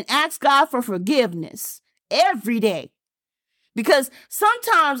honestly and ask God for forgiveness every day. Because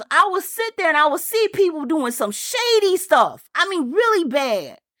sometimes I would sit there and I would see people doing some shady stuff. I mean, really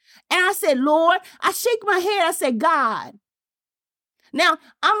bad. And I said, Lord, I shake my head. I said, God. Now,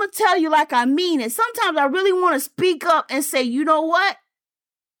 I'm going to tell you like I mean it. Sometimes I really want to speak up and say, you know what?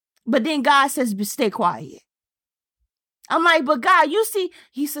 But then God says, stay quiet. I'm like, but God, you see,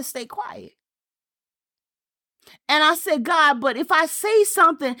 he said, stay quiet. And I said, God, but if I say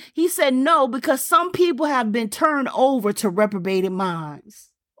something, he said, no, because some people have been turned over to reprobated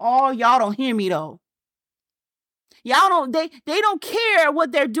minds. Oh, y'all don't hear me though. Y'all don't, they don't care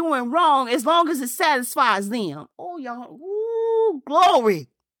what they're doing wrong as long as it satisfies them. Oh, y'all, ooh, glory.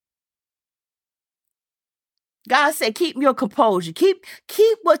 God said, keep your composure. Keep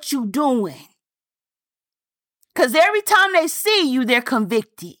what you doing. Because every time they see you, they're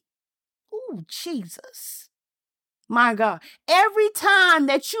convicted. Oh, Jesus. My God. Every time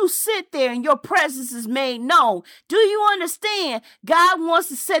that you sit there and your presence is made known, do you understand? God wants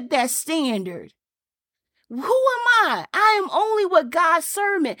to set that standard. Who am I? I am only what God's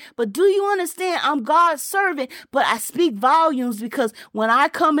servant. But do you understand? I'm God's servant, but I speak volumes because when I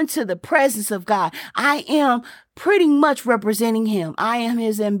come into the presence of God, I am pretty much representing him. I am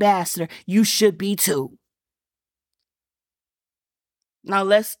his ambassador. You should be too. Now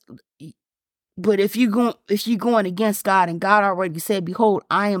but if you're going against God, and God already said, behold,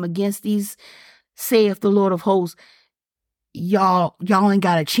 I am against these, saith the Lord of hosts, y'all ain't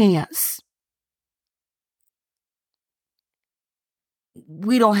got a chance.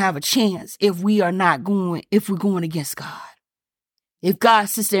 We don't have a chance if we're going against God. If God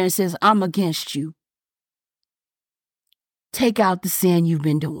sits there and says, I'm against you, take out the sin you've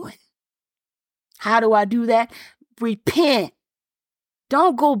been doing. How do I do that? Repent.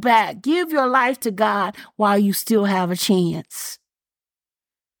 Don't go back. Give your life to God while you still have a chance.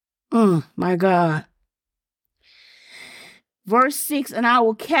 My God. Verse 6, and I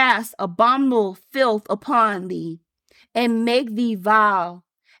will cast abominable filth upon thee, and make thee vile,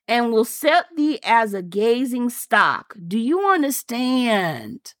 and will set thee as a gazing stock. Do you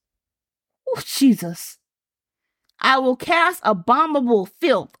understand? Oh, Jesus. I will cast abominable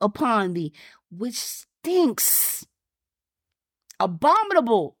filth upon thee, which stinks.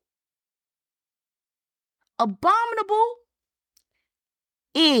 Abominable. Abominable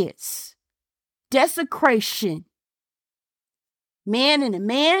is desecration. Man and a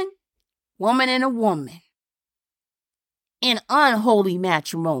man, woman and a woman. In unholy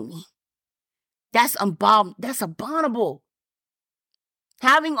matrimony. That's abominable.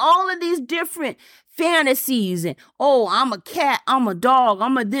 Having all of these different fantasies and, oh, I'm a cat, I'm a dog,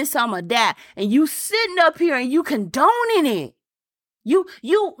 I'm a this, I'm a that. And you sitting up here and you condoning it. You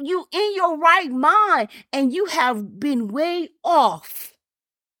in your right mind and you have been way off.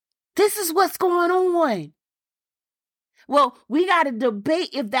 This is what's going on. Well, we got to debate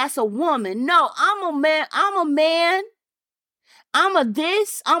if that's a woman. No, I'm a man. I'm a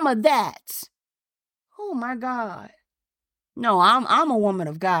this, I'm a that. Oh my God. No, I'm a woman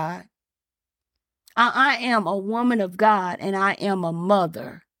of God. I am a woman of God, and I am a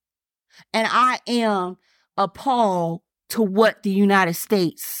mother. And I am appalled to what the United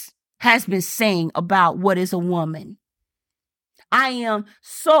States has been saying about what is a woman. I am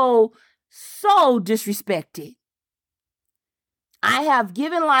so disrespected. I have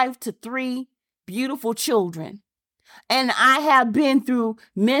given life to 3 beautiful children. And I have been through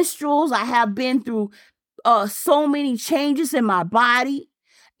menstruals. I have been through so many changes in my body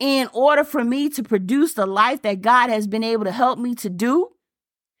in order for me to produce the life that God has been able to help me to do.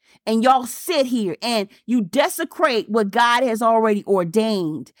 And y'all sit here and you desecrate what God has already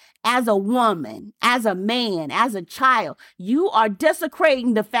ordained as a woman, as a man, as a child. You are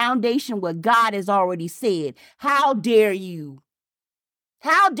desecrating the foundation what God has already said. How dare you?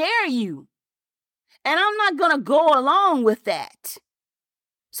 How dare you? And I'm not going to go along with that.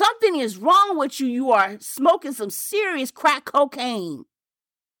 Something is wrong with you. You are smoking some serious crack cocaine.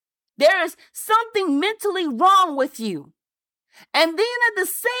 There is something mentally wrong with you. And then at the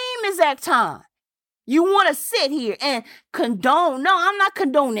same exact time, you want to sit here and condone. No, I'm not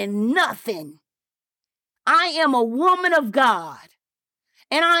condoning nothing. I am a woman of God.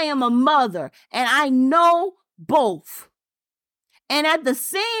 And I am a mother. And I know both. And at the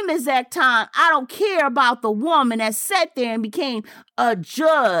same exact time, I don't care about the woman that sat there and became a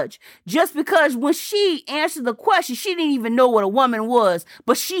judge just because when she answered the question, she didn't even know what a woman was,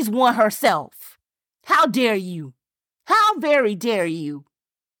 but she's one herself. How dare you? How very dare you?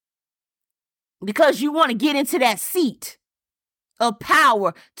 Because you want to get into that seat of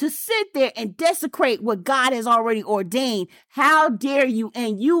power to sit there and desecrate what God has already ordained. How dare you?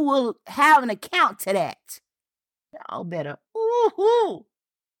 And you will have an account to that. Y'all better. Ooh,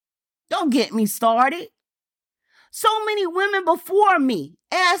 don't get me started. So many women before me,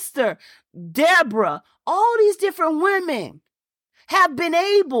 Esther, Deborah, all these different women have been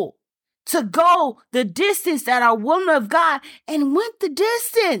able to go the distance that are women of God and went the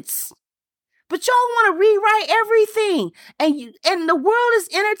distance. But y'all want to rewrite everything, and the world is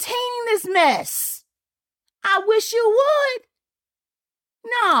entertaining this mess. I wish you would.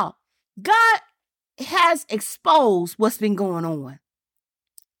 No, God has exposed what's been going on.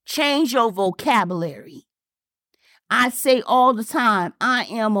 Change your vocabulary. I say all the time, I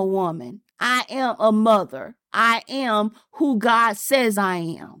am a woman. I am a mother. I am who God says I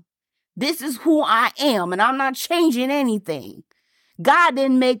am. This is who I am, and I'm not changing anything. God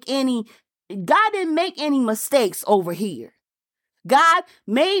didn't make any mistakes over here. God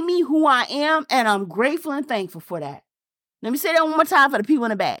made me who I am, and I'm grateful and thankful for that. Let me say that one more time for the people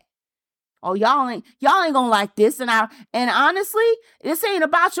in the back. Oh, y'all ain't gonna like this. And honestly, this ain't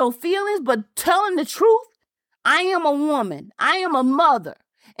about your feelings, but telling the truth. I am a woman. I am a mother.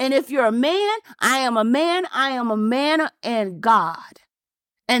 And if you're a man, I am a man. I am a man and God.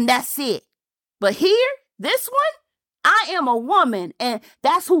 And that's it. But here, this one, I am a woman, and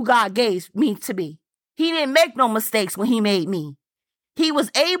that's who God gave me to be. He didn't make no mistakes when he made me. He was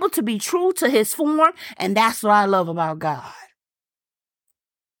able to be true to his form, and that's what I love about God.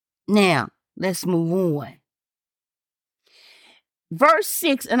 Now, let's move on. Verse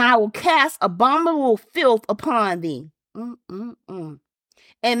 6, and I will cast abominable filth upon thee,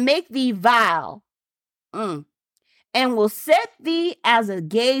 and make thee vile, and will set thee as a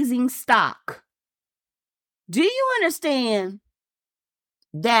gazing stock. Do you understand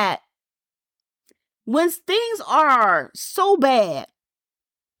that when things are so bad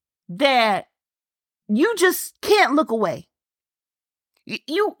that you just can't look away?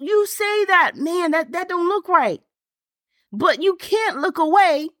 You say that, man, that don't look right. But you can't look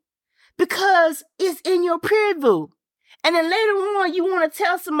away because it's in your preview. And then later on, you want to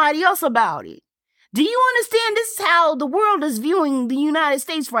tell somebody else about it. Do you understand? This is how the world is viewing the United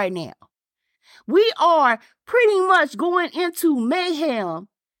States right now. We are pretty much going into mayhem,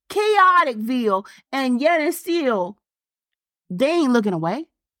 chaoticville, and yet and still, they ain't looking away.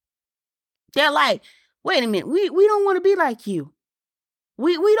 They're like, wait a minute, we don't want to be like you.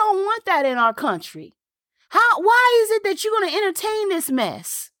 We don't want that in our country. Why is it that you're going to entertain this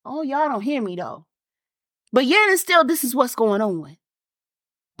mess? Oh, y'all don't hear me though. But yet and still, this is what's going on.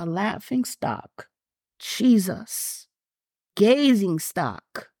 A laughing stock. Jesus. Gazing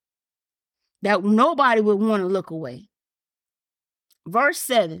stock. That nobody would want to look away. Verse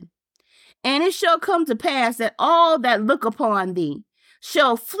 7. And it shall come to pass that all that look upon thee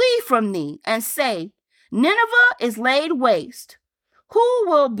shall flee from thee and say, Nineveh is laid waste. Who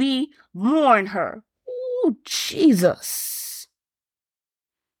will mourn her? Ooh, Jesus.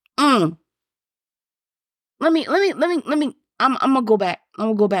 I'm gonna go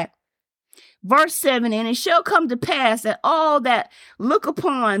back. Verse 7, and it shall come to pass that all that look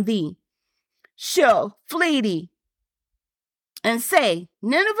upon thee shall flee thee and say,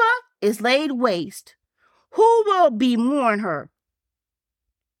 Nineveh is laid waste. Who will mourn her?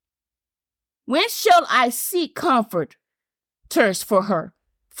 When shall I seek comforters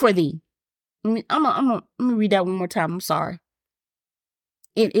for thee? I'm gonna read that one more time. I'm sorry.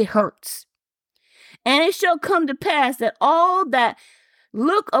 It hurts. And it shall come to pass that all that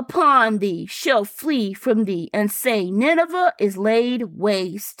look upon thee shall flee from thee and say, Nineveh is laid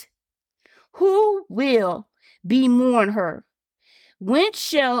waste. Who will mourn her? When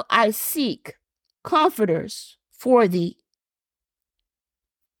shall I seek comforters for thee?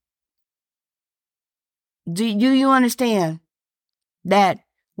 Do you understand that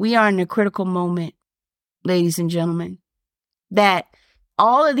we are in a critical moment, ladies and gentlemen? That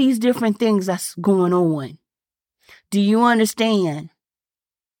all of these different things that's going on. Do you understand?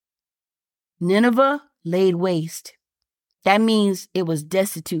 Nineveh laid waste. That means it was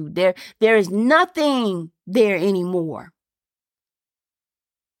destitute. There is nothing there anymore.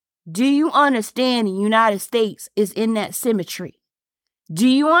 Do you understand the United States is in that symmetry? Do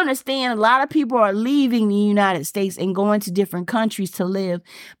you understand a lot of people are leaving the United States and going to different countries to live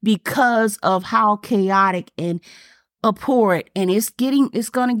because of how chaotic and abhorrent, and it's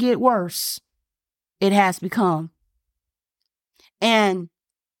going to get worse. It has become. And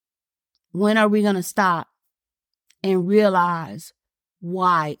when are we going to stop and realize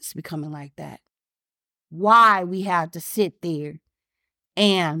why it's becoming like that? Why we have to sit there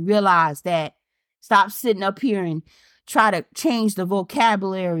and realize that, stop sitting up here and try to change the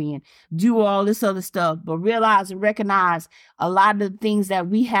vocabulary and do all this other stuff, but realize and recognize a lot of the things that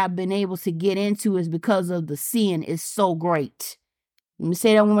we have been able to get into is because of the sin is so great. Let me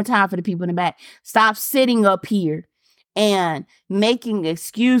say that one more time for the people in the back. Stop sitting up here and making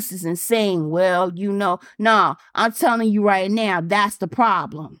excuses and saying, well, no, I'm telling you right now, that's the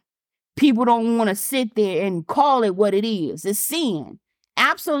problem. People don't want to sit there and call it what it is. It's sin.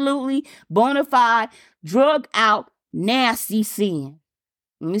 Absolutely bona fide, drug out, nasty sin.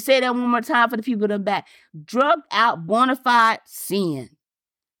 Let me say that one more time for the people in the back. Drug out, bona fide sin.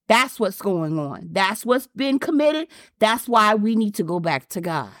 That's what's going on. That's what's been committed. That's why we need to go back to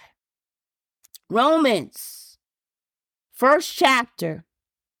God. Romans, 1st chapter,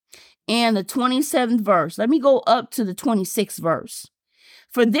 and the 27th verse. Let me go up to the 26th verse.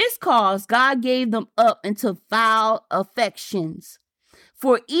 For this cause, God gave them up into foul affections.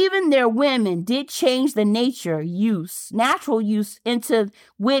 For even their women did change the natural use into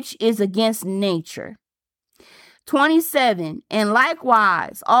which is against nature. 27. And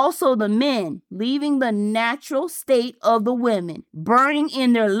likewise, also the men, leaving the natural state of the women, burning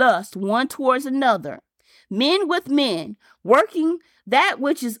in their lust one towards another, men with men, working that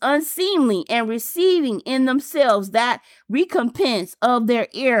which is unseemly, and receiving in themselves that recompense of their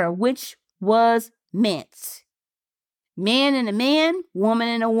error which was meant. Man and a man, woman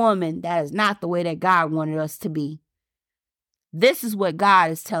and a woman. That is not the way that God wanted us to be. This is what God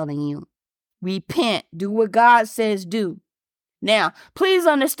is telling you. Repent. Do what God says do. Now, please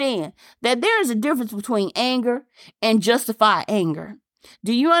understand that there is a difference between anger and justified anger.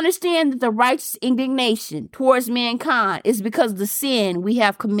 Do you understand that the righteous indignation towards mankind is because of the sin we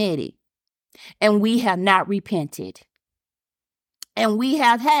have committed and we have not repented? And we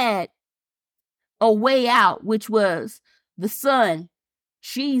have had a way out, which was the Son,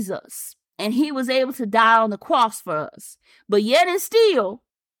 Jesus. And he was able to die on the cross for us. But yet and still,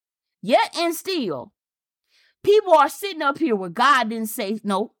 people are sitting up here where God didn't say,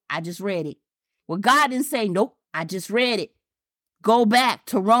 nope, I just read it. Where God didn't say, nope, I just read it. Go back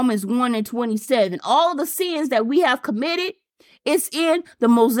to Romans 1 and 27. All the sins that we have committed, it's in the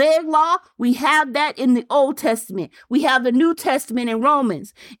Mosaic Law. We have that in the Old Testament. We have the New Testament in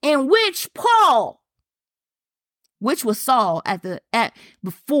Romans, in which Paul, which was Saul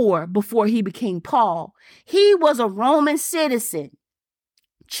before he became Paul, he was a Roman citizen.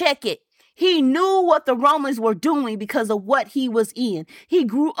 Check it. He knew what the Romans were doing because of what he was in. He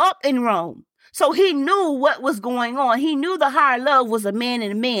grew up in Rome. So he knew what was going on. He knew the higher love was a man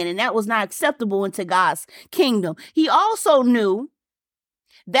and a man, and that was not acceptable into God's kingdom. He also knew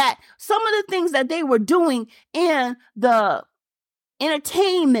that some of the things that they were doing in the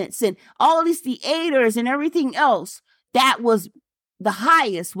entertainments and all these theaters and everything else, that was the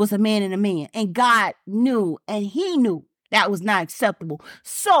highest was a man and a man. And God knew, and he knew that was not acceptable.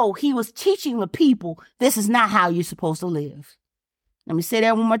 So he was teaching the people, this is not how you're supposed to live. Let me say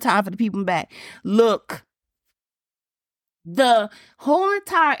that one more time for the people back. Look, the whole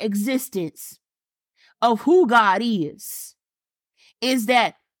entire existence of who God is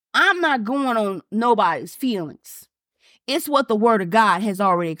that I'm not going on nobody's feelings. It's what the word of God has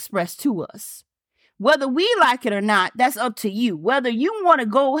already expressed to us. Whether we like it or not, that's up to you. Whether you want to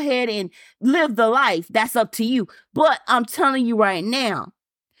go ahead and live the life, that's up to you. But I'm telling you right now,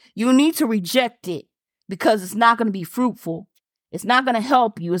 you need to reject it because it's not going to be fruitful. It's not going to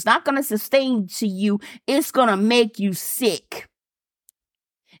help you. It's not going to sustain to you. It's going to make you sick.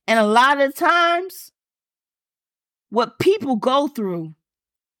 And a lot of times, what people go through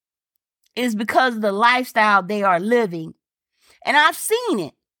is because of the lifestyle they are living. And I've seen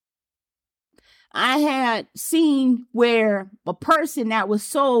it. I had seen where a person that was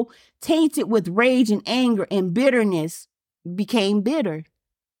so tainted with rage and anger and bitterness became bitter.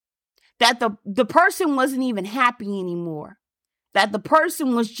 That the person wasn't even happy anymore. That the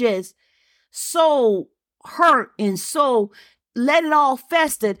person was just so hurt and so let it all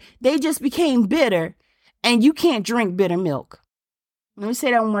fester. They just became bitter, and you can't drink bitter milk. Let me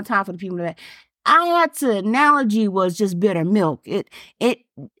say that one more time for the people that analogy was just bitter milk. It's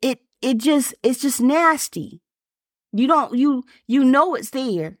just nasty. You know it's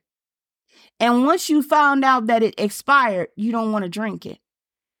there. And once you found out that it expired, you don't want to drink it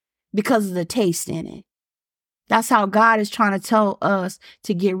because of the taste in it. That's how God is trying to tell us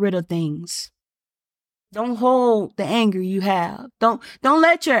to get rid of things. Don't hold the anger you have. Don't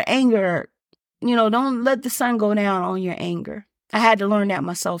let your anger, don't let the sun go down on your anger. I had to learn that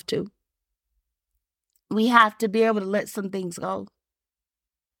myself too. We have to be able to let some things go.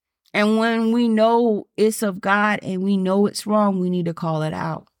 And when we know it's of God and we know it's wrong, we need to call it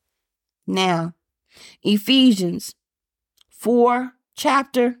out. Now, Ephesians 4,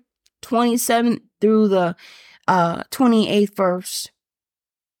 chapter 27 through the 28th verse.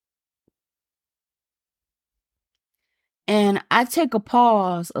 And I take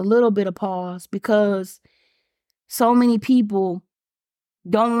a little bit of pause, because so many people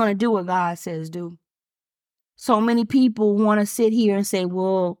don't want to do what God says do. So many people want to sit here and say,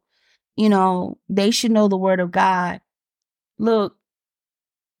 well, they should know the word of God. Look,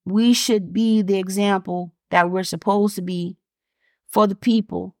 we should be the example that we're supposed to be for the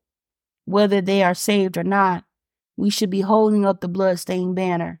people, whether they are saved or not. We should be holding up the bloodstained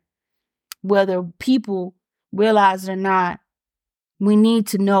banner. Whether people realize it or not, we need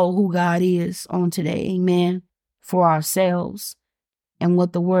to know who God is on today, amen, for ourselves. And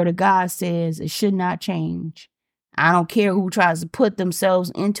what the word of God says, it should not change. I don't care who tries to put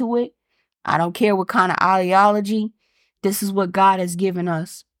themselves into it. I don't care what kind of ideology. This is what God has given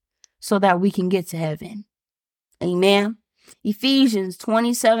us so that we can get to heaven. Amen. Ephesians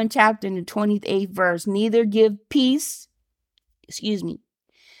 27 chapter and the 28th verse. Neither give place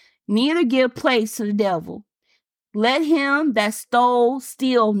to the devil. Let him that stole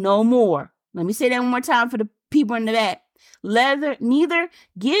steal no more. Let me say that one more time for the people in the back. Neither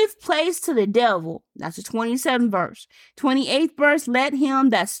give place to the devil. That's the 27th verse. 28th verse. Let him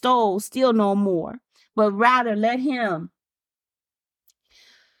that stole steal no more, but rather let him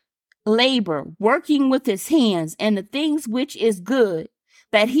labor, working with his hands and the things which is good,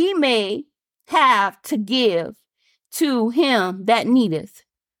 that he may have to give to him that needeth.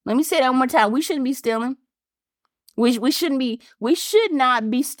 Let me say that one more time. We shouldn't be stealing. We should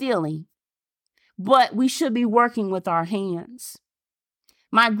not be stealing, but we should be working with our hands.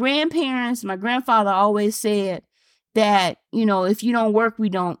 My grandfather always said that, if you don't work, we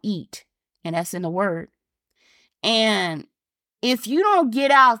don't eat. And that's in the word. And if you don't get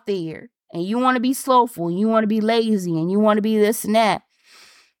out there and you want to be slowful and you want to be lazy and you want to be this and that,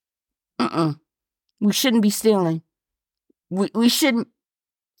 we shouldn't be stealing. We should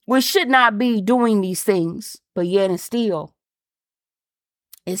not be doing these things, but yet and still,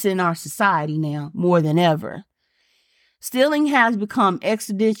 it's in our society now more than ever. Stealing has become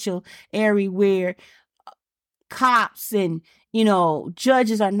exponential area where cops and,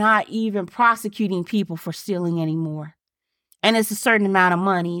 judges are not even prosecuting people for stealing anymore. And it's a certain amount of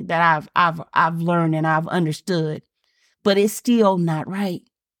money that I've learned and I've understood, but it's still not right.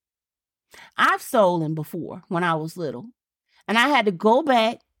 I've stolen before when I was little, and I had to go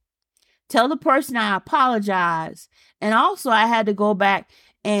back, tell the person I apologize, and also I had to go back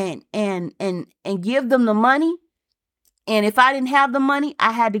and give them the money. And if I didn't have the money,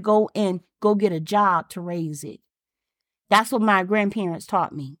 I had to go get a job to raise it. That's what my grandparents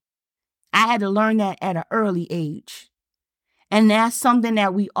taught me. I had to learn that at an early age. And that's something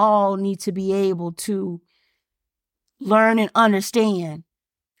that we all need to be able to learn and understand.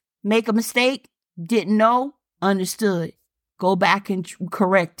 Make a mistake, didn't know, understood. Go back and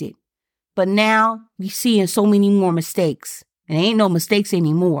correct it. But now we seeing so many more mistakes. And ain't no mistakes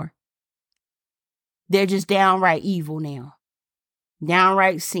anymore. They're just downright evil now.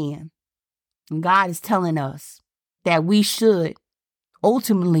 Downright sin. And God is telling us that we should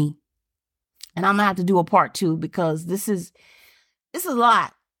ultimately, and I'm going to have to do a part 2 because this is a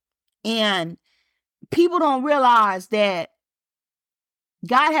lot. And people don't realize that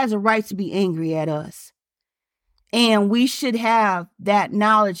God has a right to be angry at us. And we should have that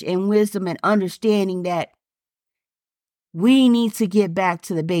knowledge and wisdom and understanding that we need to get back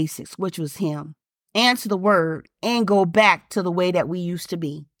to the basics, which was Him, and to the Word, and go back to the way that we used to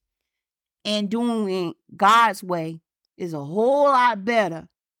be. And doing God's way is a whole lot better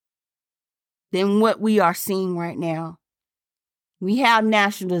than what we are seeing right now. We have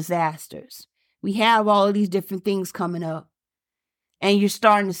national disasters. We have all of these different things coming up. And you're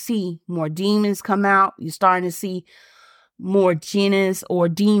starting to see more demons come out. You're starting to see more jinns or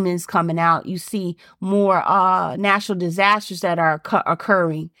demons coming out. You see more natural disasters that are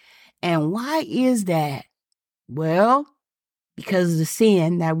occurring. And why is that? Well, because of the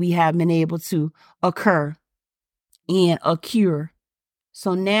sin that we have been able to occur and occur.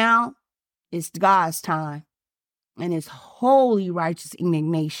 So now it's God's time and His holy righteous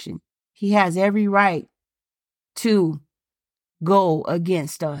indignation. He has every right to go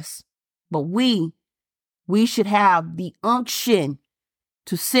against us. But we should have the unction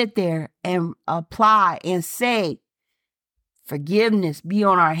to sit there and apply and say, forgiveness, be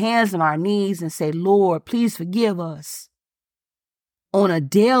on our hands and our knees and say, Lord, please forgive us on a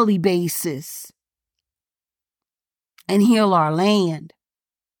daily basis and heal our land.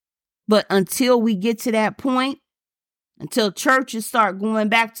 But until we get to that point, until churches start going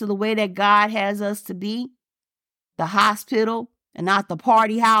back to the way that God has us to be, the hospital and not the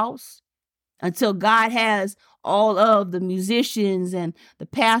party house, until God has all of the musicians and the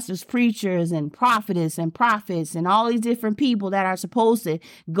pastors, preachers, and prophetess and prophets and all these different people that are supposed to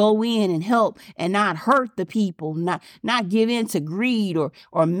go in and help and not hurt the people, not give in to greed or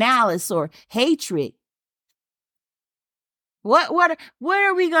malice or hatred. Where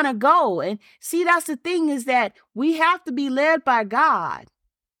are we going to go? And see, that's the thing, is that we have to be led by God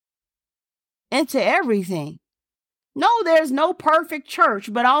into everything. No, there's no perfect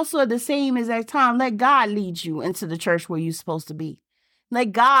church, but also at the same exact time, let God lead you into the church where you're supposed to be.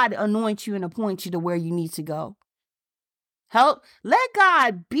 Let God anoint you and appoint you to where you need to go. Let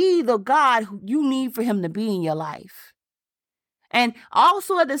God be the God you need for him to be in your life. And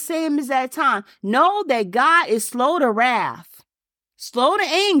also at the same exact time, know that God is slow to wrath, slow to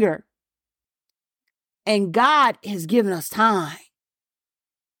anger, and God has given us time.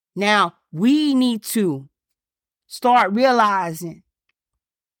 Now, we need to start realizing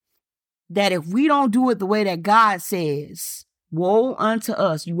that if we don't do it the way that God says, woe unto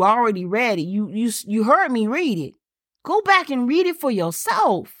us. You already read it. You heard me read it. Go back and read it for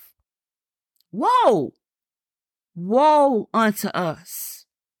yourself. Woe. Woe unto us.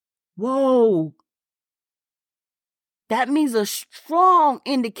 Woe. That means a strong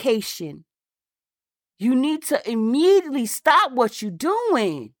indication. You need to immediately stop what you're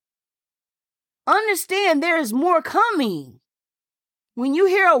doing. Understand there is more coming. When you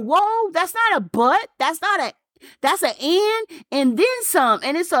hear a woe, that's not a but, that's an and then some.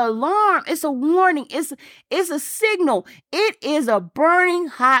 And it's an alarm, it's a warning, it's a signal. It is a burning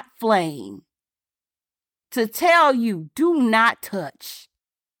hot flame to tell you, do not touch.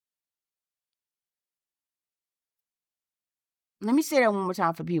 Let me say that one more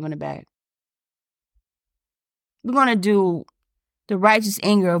time for people in the back. We're going to do the righteous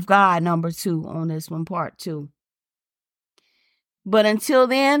anger of God, number 2 on this one, part 2. But until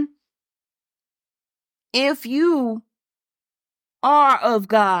then, if you are of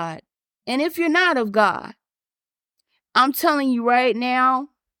God, and if you're not of God, I'm telling you right now,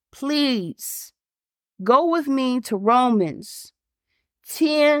 please go with me to Romans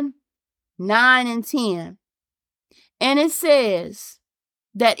 10, 9, and 10. And it says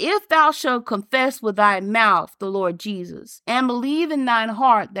that if thou shalt confess with thy mouth the Lord Jesus, and believe in thine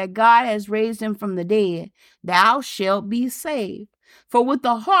heart that God has raised him from the dead, thou shalt be saved. For with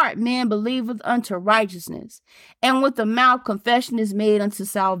the heart man believeth unto righteousness, and with the mouth confession is made unto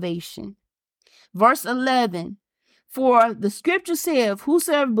salvation. Verse 11, for the scripture saith,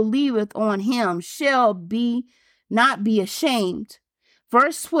 whosoever believeth on him shall not be ashamed.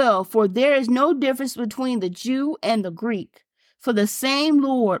 Verse 12, for there is no difference between the Jew and the Greek, for the same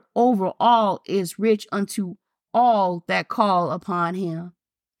Lord over all is rich unto all that call upon him.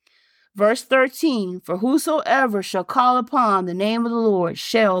 Verse 13, for whosoever shall call upon the name of the Lord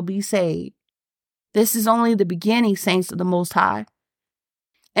shall be saved. This is only the beginning, saints of the Most High.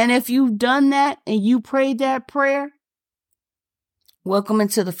 And if you've done that and you prayed that prayer, welcome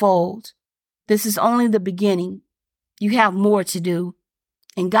into the fold. This is only the beginning. You have more to do,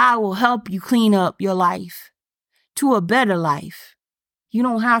 and God will help you clean up your life to a better life. You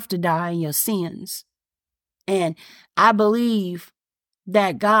don't have to die in your sins. And I believe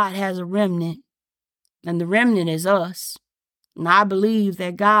that God has a remnant, and the remnant is us. And I believe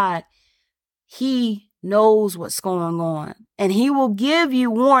that God, he knows what's going on, and he will give you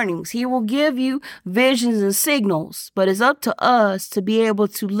warnings. He will give you visions and signals, but it's up to us to be able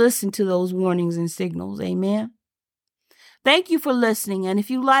to listen to those warnings and signals. Amen. Thank you for listening. And if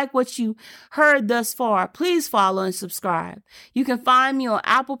you like what you heard thus far, please follow and subscribe. You can find me on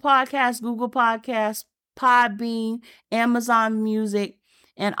Apple Podcasts, Google Podcasts, Podbean, Amazon Music,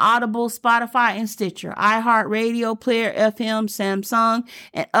 and Audible, Spotify, and Stitcher, iHeartRadio, Player FM, Samsung,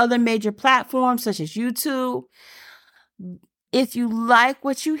 and other major platforms such as YouTube. If you like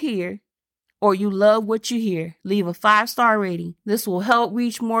what you hear or you love what you hear, leave a 5-star rating. This will help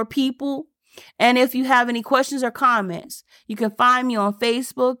reach more people. And if you have any questions or comments, you can find me on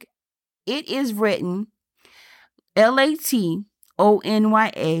Facebook. It is written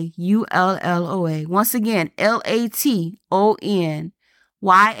LATONYAULLOA. Once again, LATONYAULLOA.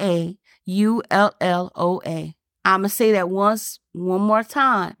 I'm going to say that one more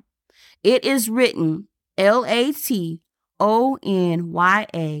time. It is written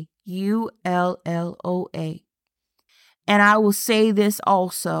LATONYAULLOA. And I will say this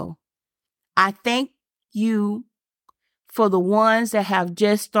also. I thank you for the ones that have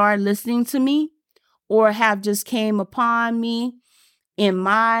just started listening to me or have just came upon me in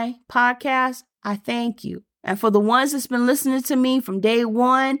my podcast. I thank you. And for the ones that's been listening to me from day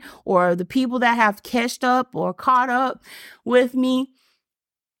one, or the people that have catched up or caught up with me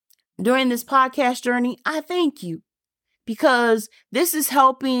during this podcast journey, I thank you, because this is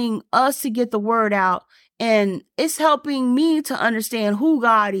helping us to get the word out, and it's helping me to understand who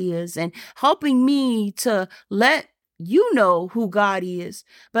God is, and helping me to let you know who God is.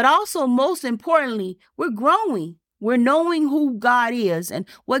 But also, most importantly, we're growing. We're knowing who God is, and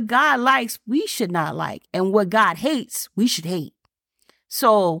what God likes, we should not like, and what God hates, we should hate.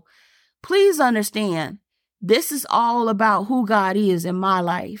 So please understand, this is all about who God is in my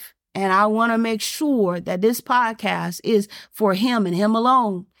life. And I want to make sure that this podcast is for him and him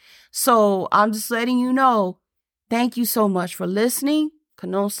alone. So I'm just letting you know, thank you so much for listening.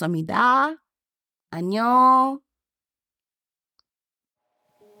 감사합니다. 안녕.